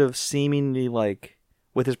kind of seemingly like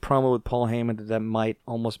with his promo with Paul Heyman that might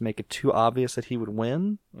almost make it too obvious that he would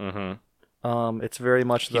win. Mm-hmm. It's very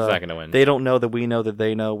much He's not gonna win. They don't know that we know that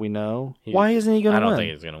they know we know. Why isn't he going to win? I don't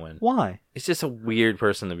think he's gonna win. Why? It's just a weird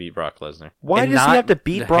person to beat Brock Lesnar. Why And does he not- have to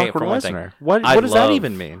beat Brock Hey, for one thing, Lesnar? What I does that love-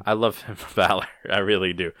 even mean? I love Finn Balor. I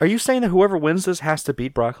really do. Are you saying that whoever wins this has to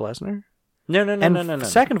beat Brock Lesnar? No. And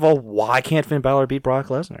second of all, why can't Finn Balor beat Brock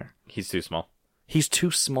Lesnar? He's too small. He's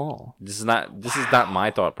too small. This is not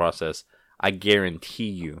my thought process. I guarantee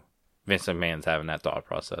you, Vince McMahon's having that thought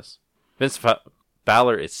process.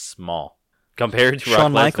 Balor is small compared to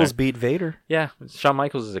Shawn Brock Michaels Lesnar. beat Vader. Yeah, Shawn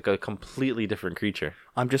Michaels is a completely different creature.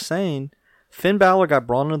 I'm just saying, Finn Balor got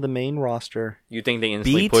brought into the main roster, You think they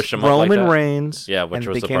instantly beat pushed him up Roman like that? Reigns, Yeah, which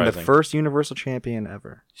and was became the surprising. first Universal Champion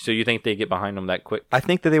ever. So you think they get behind him that quick? I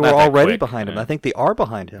think that they were Not that already quick, behind him. yeah. I think they are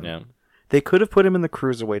behind him. Yeah. They could have put him in the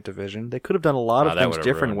cruiserweight division. They could have done a lot of that things would've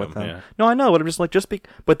different ruined with him, him. yeah. No, I know, but I'm just like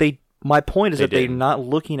but they. My point is They that they're didn't. not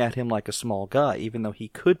looking at him like a small guy, even though he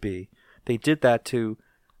could be. They did that to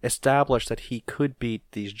establish that he could beat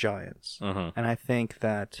these giants. Mhm. And I think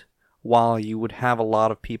that while you would have a lot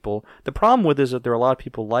of people, the problem with it is that there are a lot of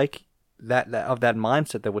people like that of that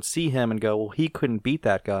mindset that would see him and go, well, he couldn't beat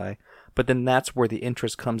that guy. But then that's where the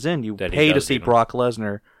interest comes in. You That he pay to does see beat him. Brock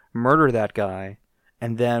Lesnar murder that guy,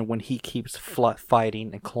 and then when he keeps fighting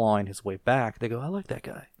and clawing his way back, they go, I like that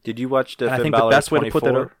guy. Did you watch the And I Finn think the Balor best way to put that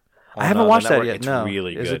 24 up. on, I haven't the watched that network? yet. It's No,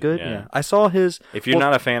 really good. Is it good? Yeah. I saw his. If you're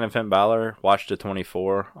not a fan of Finn Balor, watch the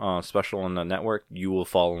 24 special on the network. You will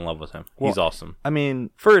fall in love with him. He's awesome. I mean,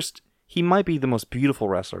 first, he might be the most beautiful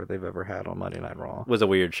wrestler they've ever had on Monday Night Raw. Was a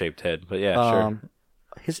weird shaped head, but yeah, sure.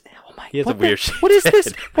 He has a weird shaped What is this?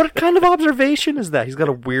 head. What kind of observation is that? He's got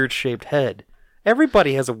a weird shaped head.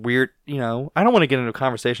 Everybody has a weird, I don't want to get into a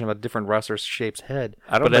conversation about different wrestlers' shaped head.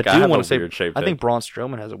 I don't but think I I do have want a to say, weird-shaped I think head. Braun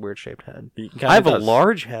Strowman has a weird shaped head. He kinda I have a does.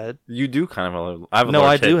 large head. You do kind of a. I have a No, I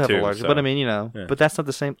large do head have too, a large, so- but I mean, Yeah. but that's not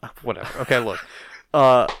the same. Whatever. Okay, look.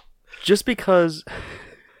 Just because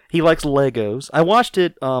he likes Legos, I watched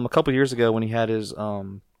it a couple years ago when he had his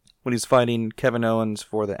when he's fighting Kevin Owens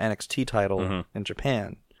for the NXT title Mm-hmm. in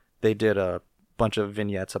Japan. They did a bunch of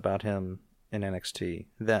vignettes about him in NXT.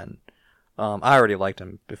 Then I already liked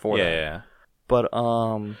him before that. Yeah. But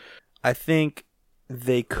I think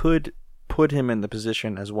they could put him in the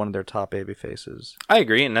position as one of their top baby faces. I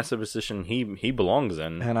agree, and that's the position he belongs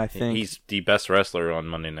in. And I think- he's the best wrestler on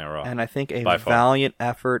Monday Night Raw. And I think a By far. valiant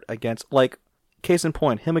effort against, case in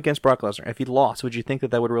point, him against Brock Lesnar. If he lost, would you think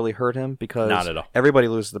that would really hurt him? Because Not at all. everybody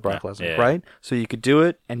loses to Brock Yeah. Lesnar, Yeah. right? So you could do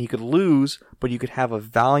it, and he could lose, but you could have a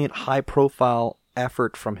valiant, high-profile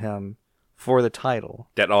effort from him for the title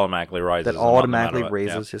that automatically rises. that him up no automatically matter what.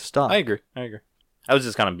 raises Yeah. his stock. I agree. I was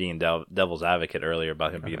just kind of being devil's advocate earlier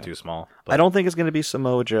about him being too small. I don't think it's going to be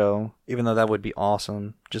Samoa Joe, even though that would be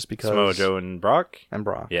awesome, just because... Samoa Joe and Brock. and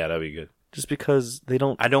Brock. Yeah, that'd be good. Just because they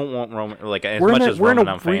don't... I don't want Roman, as We're in much a- as we're in Roman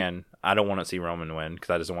a I'm a fan, I don't want to see Roman win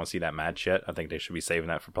because I just don't want to see that match yet. I think they should be saving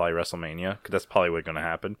that for probably WrestleMania because that's probably what's going to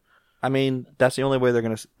happen. I mean, that's the only way they're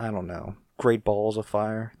going to... I don't know. Great Balls of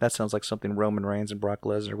Fire. That sounds like something Roman Reigns and Brock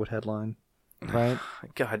Lesnar would headline. Right?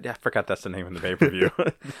 God, I forgot that's the name of the pay-per-view.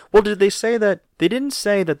 Well, did they say that... They didn't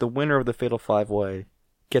say that the winner of the Fatal 5-Way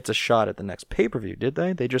gets a shot at the next pay-per-view, did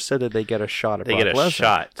they? They just said that they get a shot at They Brock get a Lesnar.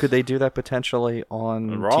 shot. Could they do that potentially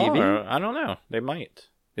on Raw? TV? I don't know. They might.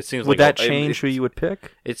 It seems Would like that change who you would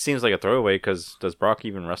pick? It seems like a throwaway because does Brock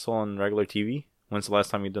even wrestle on regular TV? When's the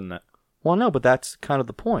last time you've done that? Well, no, but that's kind of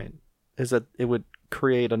the point. Is that it would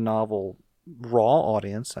create a novel Raw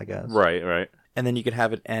audience, I guess. Right. And then you could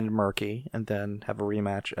have it end murky and then have a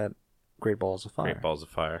rematch at Great Balls of Fire. Great Balls of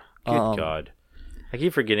Fire. Good God. I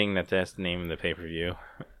keep forgetting that that's the name of the pay-per-view.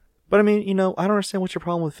 But I mean, I don't understand what's your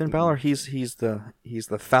problem with Finn Balor. He's the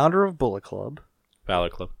founder of Bullet Club Balor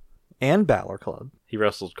Club. and Balor Club. He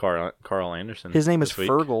wrestled Carl Anderson. His name is this week.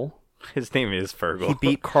 Fergal. His name is Fergal. He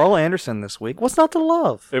beat Carl Anderson this week. What's not to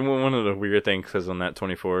love? And one of the weird things is on that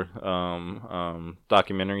 24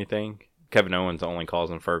 documentary thing, Kevin Owens only calls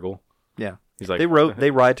him Fergal. Yeah. He's like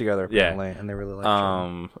They ride together Yeah. apparently, and they really like each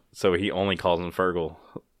other. So he only calls him Fergal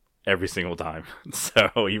every single time.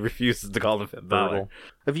 So he refuses to call him Finn Balor. Fergal.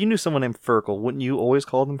 If you knew someone named Fergal, wouldn't you always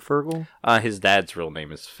call them Fergal? His dad's real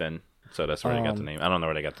name is Finn. So that's where they got the name. I don't know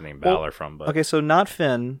where they got the name well, Balor from, but Okay, so not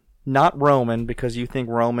Finn, not Roman, because you think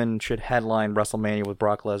Roman should headline WrestleMania with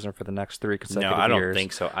Brock Lesnar for the next 3 consecutive no, I don't years.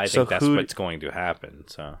 think so. I So think that's who- what's going to happen.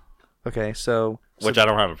 So Okay, so which I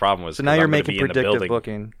don't have a problem with. so now 'cause you're I'm gonna making be in the predictive building.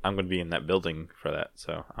 booking. I'm going to be in that building for that,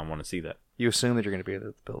 so I want to see that. You assume that you're going to be at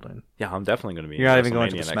the building. Yeah, I'm definitely going to be. You're in not even going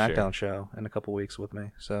to the WrestleMania next year. SmackDown show in a couple weeks with me.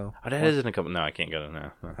 So Oh, that is in a couple. No, I can't go to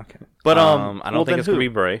that. No. okay, but I well, don't think then it's going to who?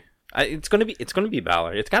 be Bray. It's going to be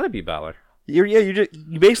Balor. It's got to be Balor. You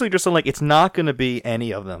basically just sound like it's not going to be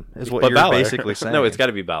any of them. Is what But you're Balor. basically saying. No, it's got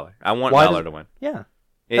to be Balor. I want Why Balor does- to win. Yeah,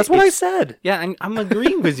 that's what I said. Yeah, I'm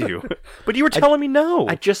agreeing with you. But you were telling me no.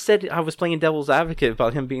 I just said I was playing devil's advocate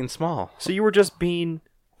about him being small. So you were just being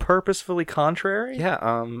purposefully contrary. Yeah,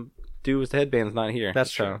 do with the headband's not here.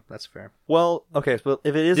 That's So- true. That's fair. Well, okay, so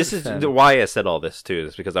if it is This is why I said all this too.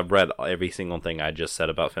 Is because I've read every single thing I just said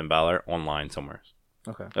about Finn Balor online somewhere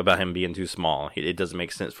okay. about him being too small. It doesn't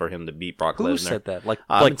make sense for him to beat Brock Lesnar. Who said that? Like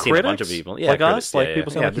I've seen critics? a bunch of people. Yeah, like critics, us? Like yeah,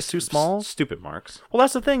 people saying like he's too small? Stupid marks. Well,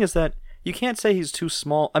 that's the thing is that you can't say he's too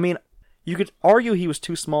small. I mean, you could argue he was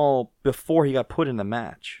too small before he got put in the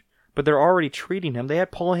match, but they're already treating him. They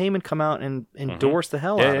had Paul Heyman come out and endorse the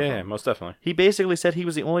hell out of him. Yeah, most definitely. He basically said he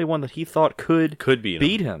was the only one that he thought could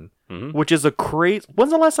beat him. him, which is a crazy.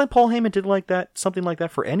 When's the last time Paul Heyman did like that? Something like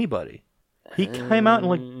that for anybody? He came out and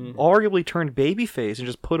like arguably turned babyface and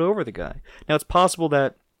just put over the guy. Now it's possible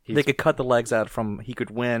that they could cut the legs out from he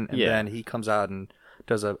could win, and then he comes out and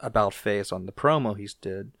does a about face on the promo he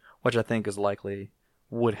did, which I think is likely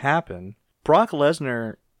would happen. Brock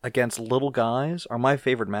Lesnar against little guys are my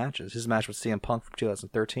favorite matches. His match with CM Punk from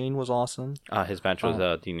 2013 was awesome. His match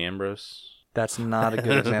was Dean Ambrose. That's not a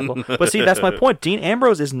good example. But see, that's my point. Dean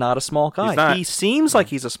Ambrose is not a small guy. He's not. He seems like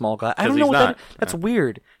he's a small guy. I don't know he's what not. that's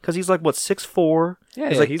weird. Because he's like, what, 6'4"? Yeah,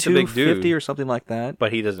 he's like he's a big 250 dude. or something like that.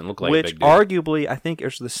 But he doesn't look like a which big dude. arguably, I think,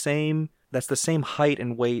 is the same. That's the same height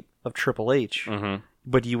and weight of Triple H. Mm-hmm.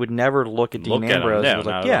 But you would never look at Dean Look at him. Ambrose No, and was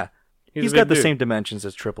not like, at yeah, all. he's a got big the dude. same dimensions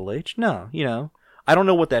as Triple H. No, I don't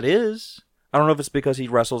know what that is. I don't know if it's because he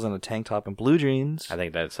wrestles in a tank top and blue jeans. I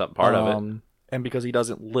think that's part of it. And because he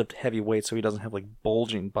doesn't lift heavy weights, so he doesn't have like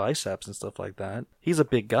bulging biceps and stuff like that. He's a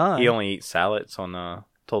big guy. He only eats salads on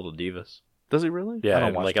Total Divas. Does he really? I Yeah,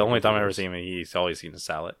 don't watch like the only Total time I've ever Divas. seen him, he's always eating a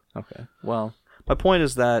salad. Okay. Well, my point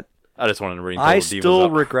is that I just wanted to bring Total I Divas still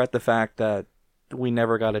up. regret the fact that we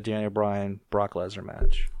never got a Daniel Bryan Brock Lesnar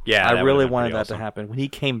match. Yeah, I that really would've been wanted pretty that awesome. to happen. When he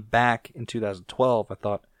came back in 2012, I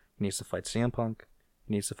thought he needs to fight CM Punk.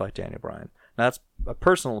 He needs to fight Daniel Bryan. Now, that's a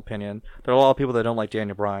personal opinion. There are a lot of people that don't like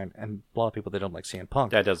Daniel Bryan and a lot of people that don't like CM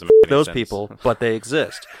Punk. That doesn't make any Those sense. people, but they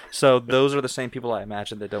exist. So those are the same people I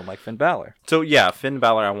imagine that don't like Finn Balor. So yeah, Finn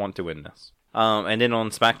Balor, I want to win this. And then on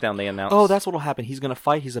SmackDown they announced. Oh, that's what'll happen. He's going to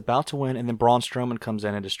fight. He's about to win, and then Braun Strowman comes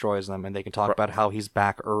in and destroys them, and they can talk about how he's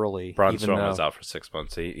back early. Braun even Strowman's though... out for 6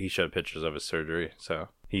 months. He showed pictures of his surgery, so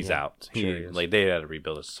he's out. sure he is. Like they had to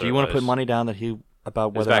rebuild his. Do you want to put money down that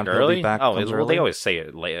about He's whether back or not he'll early? be back Oh, comes well, early? they always say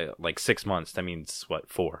it like 6 months. That means what,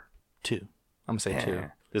 4? 2. I'm going to say 2.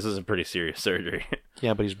 This is a pretty serious surgery.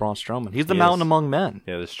 Yeah, but he's Braun Strowman. He's the He mountain is. among men.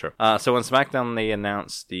 Yeah, that's true. So on SmackDown, they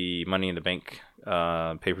announced the Money in the Bank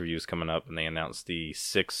pay-per-views coming up, and they announced the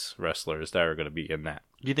 6 wrestlers that are going to be in that.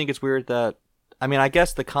 Do you think it's weird that... I mean, I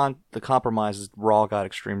guess the compromise is Raw got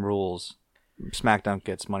Extreme Rules. SmackDown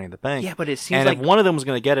gets Money in the Bank. Yeah, but it seems and like if one of them was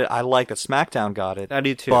going to get it, I like that SmackDown got it. I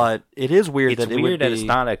do too. But it is weird it's that it weird would that be... it's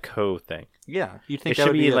not a co thing. Yeah, you think It that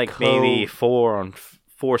should would be a like maybe 4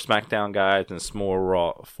 SmackDown guys and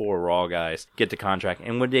 4 Raw guys get the contract,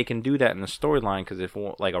 and when they can do that in the storyline, because if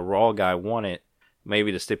like a Raw guy won it,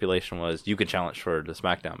 maybe the stipulation was you could challenge for the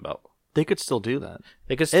SmackDown belt. They could still do that.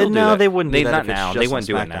 They could still do no, that. they wouldn't do that Not if it's now. just They on wouldn't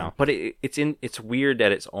do it SmackDown. now. But it's weird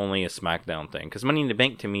that it's only a SmackDown thing. Because Money in the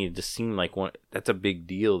Bank to me just seemed like that's a big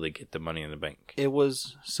deal to get the Money in the Bank. It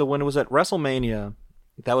was... So when it was at WrestleMania...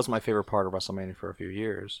 That was my favorite part of WrestleMania for a few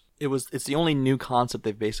years. It's the only new concept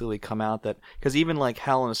they've basically come out that... Because even like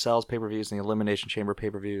Hell in a Cell's pay-per-views and the Elimination Chamber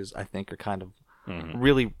pay-per-views, I think are kind of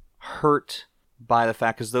really hurt by the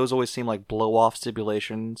fact, because those always seem like blow-off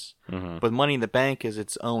stipulations. But Money in the Bank is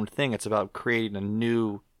its own thing. It's about creating a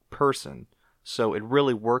new person. So it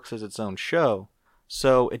really works as its own show.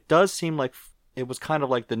 So it does seem like it was kind of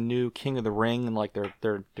like the new King of the Ring and like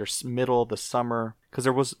their middle of the summer,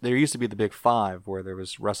 because there used to be the Big Five where there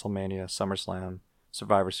was WrestleMania, SummerSlam,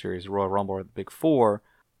 Survivor Series, Royal Rumble, or the Big Four,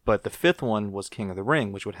 but the 5th one was King of the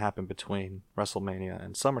Ring, which would happen between WrestleMania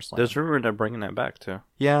and SummerSlam. There's rumor they're bringing that back too.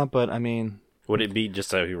 Yeah, but I mean, Would it be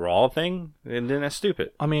just a Raw thing? And then that's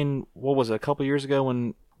stupid. what was it, a couple years ago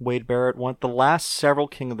when Wade Barrett won? The last several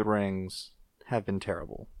King of the Rings have been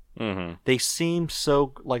terrible. Mm-hmm. They seem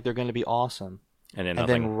so like they're going to be awesome. And then, And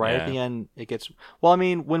then right at the end, it gets... Well, I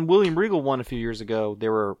mean, when William Regal won a few years ago, they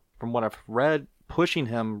were, from what I've read, pushing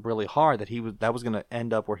him really hard that was going to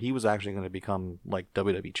end up where he was actually going to become like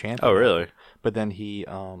WWE champion. Oh, really? But then he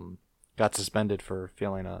got suspended for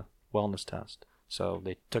failing a wellness test, so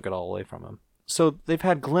they took it all away from him. So they've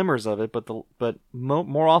had glimmers of it, but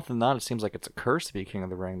more often than not, it seems like it's a curse to be King of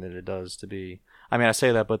the Ring than it does to be... I mean, I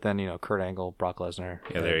say that, but then, Kurt Angle, Brock Lesnar...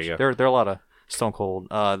 Yeah, there you go. There are a lot of Stone Cold.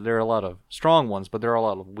 There are a lot of strong ones, but there are a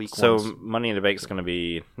lot of weak ones. So Money in the Bank is going to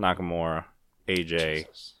be Nakamura, AJ,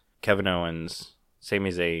 Kevin Owens,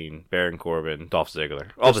 Sami Zayn, Baron Corbin, Dolph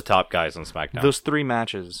Ziggler. All the top guys on SmackDown. Those 3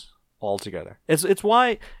 matches all together. It's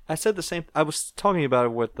why I said the same... I was talking about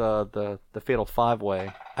it with the Fatal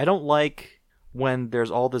 5-Way. I don't like when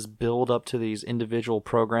there's all this build up to these individual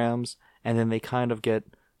programs, and then they kind of get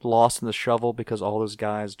lost in the shovel because all those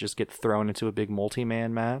guys just get thrown into a big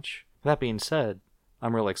multi-man match. That being said,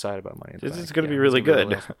 I'm really excited about Money in the Bank. This is going to be really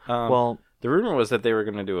good. Well, the rumor was that they were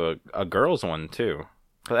going to do a girls one too.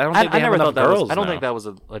 But I don't I think they have never enough thought that girls was. I don't now. think that was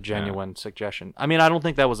a genuine suggestion. I mean, I don't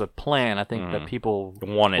think that was a plan. I think that people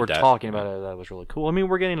Wanted were that. talking about it. That was really cool. I mean,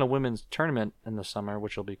 we're getting a women's tournament in the summer,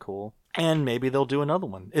 which will be cool, and maybe they'll do another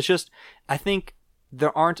one. It's just, I think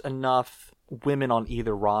there aren't enough women on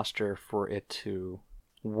either roster for it to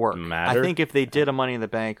work. Matter? I think if they did a Money in the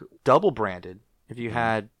Bank double branded, if you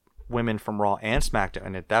had women from Raw and SmackDown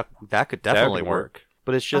in it, that could definitely work.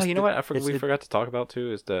 But it's just, you know what? We forgot to talk about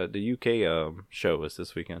too is the UK show was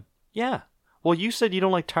this weekend. Yeah. Well, you said you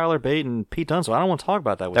don't like Tyler Bate and Pete Dunne, so I don't want to talk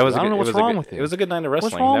about that with That you. was I don't know what's wrong with you. It was a good night of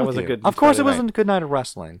wrestling. What's wrong That with was you? a good. Of course, it Friday wasn't a good night of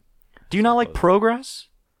wrestling. Do you not like Progress?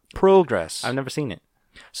 Progress. I've never seen it.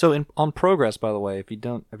 So on Progress, by the way, if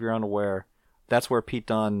you're unaware, that's where Pete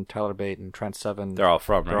Dunne, Tyler Bate, and Trent Seven. They're all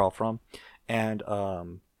from. They're right? all from, and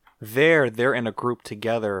they're in a group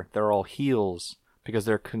together. They're all heels because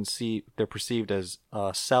they're perceived as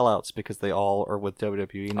sellouts because they all are with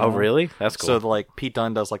WWE now. Oh, really? That's cool. So like Pete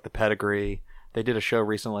Dunne does like the pedigree. They did a show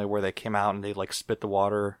recently where they came out and they like spit the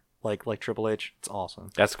water like Triple H. It's awesome.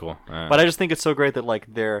 That's cool. But I just think it's so great that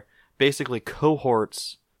like they're basically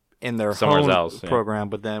cohorts in their Somewhere own else, yeah. program,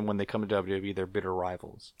 but then when they come to WWE, they're bitter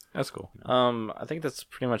rivals. That's cool. I think that's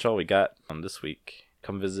pretty much all we got this week.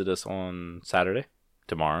 Come visit us on Saturday,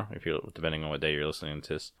 tomorrow, if you're depending on what day you're listening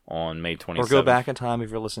to this, on May 27th. Or go back in time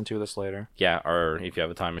if you're listening to this later. Yeah, or if you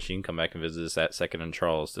have a time machine, come back and visit us at 2nd and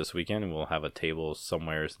Charles this weekend, and we'll have a table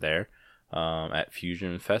somewhere there at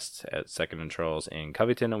Fusion Fest at 2nd and Charles in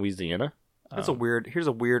Covington, Louisiana. Here's a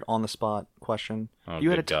weird on the spot question. Oh, If you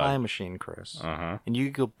had a good God. time machine, Chris, Uh-huh. and you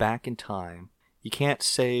could go back in time, you can't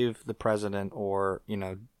save the president or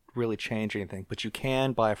really change anything, but you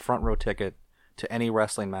can buy a front row ticket to any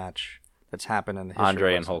wrestling match that's happened in the history. Andre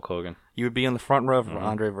of and wrestling. Hulk Hogan. You would be in the front row for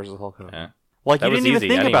Andre versus Hulk Hogan. Yeah. Like That you was didn't even easy. I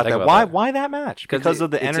think didn't about think that. about that. Why that match? 'Cause Because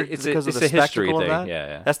of the it's energy. a Because of the history spectacle thing. of that.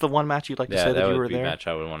 Yeah. That's the one match you'd like to Yeah, say that you would were be a there. match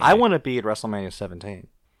I would want. I want to be at WrestleMania 17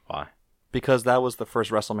 Why? because that was the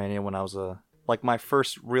first WrestleMania when I was my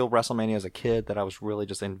first real WrestleMania as a kid that I was really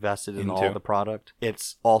just invested in all Into. the product.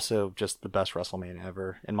 It's also just the best WrestleMania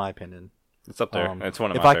ever, in my opinion. It's up there. It's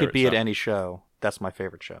one of if my I could be at favorites, any show, that's my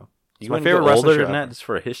favorite show. It's You my wouldn't favorite go wrestling older show than that ever. just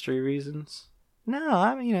for history reasons? No,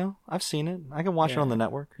 I mean, I've seen it. I can watch it on the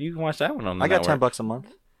network. You can watch that one on the I got network. $10 a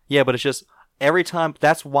month. Yeah, but it's just every time.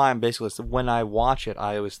 That's why I'm basically when I watch it,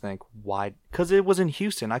 I always think why? Because it was in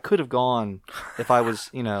Houston. I could have gone if I was,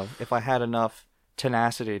 if I had enough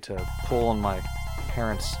tenacity to pull on my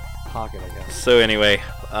parents' pocket, I guess. So anyway,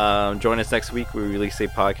 join us next week. We release a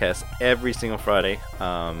podcast every single Friday.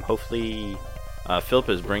 Hopefully, Philip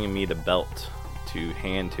is bringing me the belt to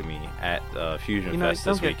hand to me at Fusion Fest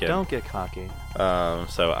this weekend. Don't get cocky.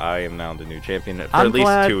 So I am now the new champion for I'm at least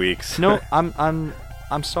glad- 2 weeks. No,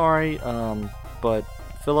 I'm sorry, but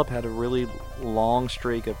Philip had a really long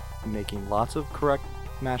streak of making lots of correct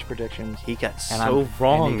match predictions. He got And so I'm-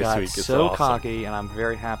 wrong and he this got week. It's so awesome. cocky, and I'm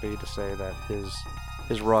very happy to say that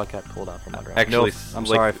his rug got pulled out from under him. Actually, No, I'm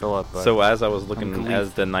like, sorry, Philip. But So as I was looking, gleeful.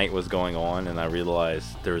 as the night was going on, and I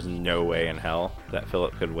realized there was no way in hell that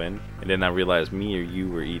Philip could win, and then I realized me or you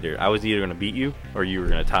were I was either going to beat you or you were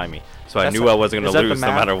going to tie me. So I knew I wasn't going to lose no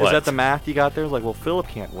matter what. Is that the math you got there? Like, well, Philip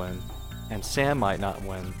can't win, and Sam might not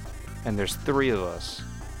win, and there's 3 of us.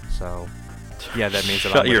 So, yeah, that means that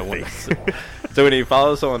Shut I'm your gonna win. face. So when you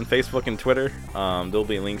follow us on Facebook and Twitter, there'll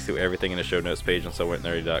be links to everything in the show notes page on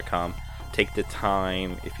SomewhatNerdy.com. Take the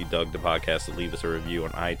time, if you dug the podcast, to leave us a review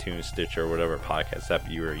on iTunes, Stitcher, or whatever podcast app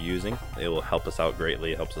you are using. It will help us out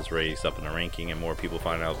greatly. It helps us raise up in the ranking and more people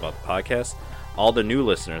find out about the podcast. All the new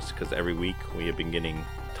listeners, because every week we have been getting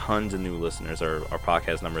tons of new listeners. Our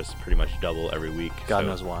podcast numbers pretty much double every week. God so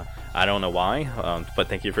knows why. I don't know why, but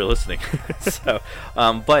thank you for listening.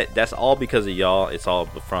 But that's all because of y'all. It's all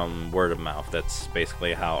from word of mouth. That's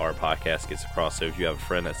basically how our podcast gets across. So if you have a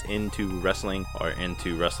friend that's into wrestling or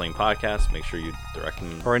into wrestling podcasts, make sure you direct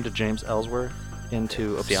them. Or into James Ellsworth,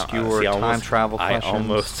 into See, obscure I time almost- travel questions. I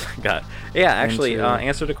almost got. Yeah, actually, Into-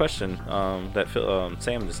 answer the question that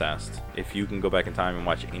Sam just asked. If you can go back in time and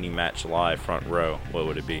watch any match live, front row, what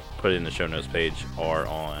would it be? Put it in the show notes page or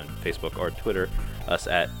on Facebook or Twitter. Us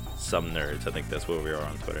at Some Nerds. I think that's where we are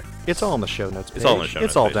on Twitter. It's all in the show notes page. It's all in the show It's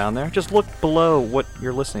notes all page. down there. Just look below what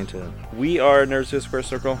you're listening to. We are Nerds to the Square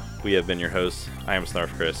Circle. We have been your hosts. I am Snarf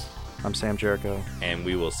Chris, I'm Sam Jericho. and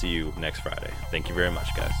we will see you next Friday. Thank you very much,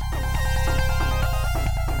 guys.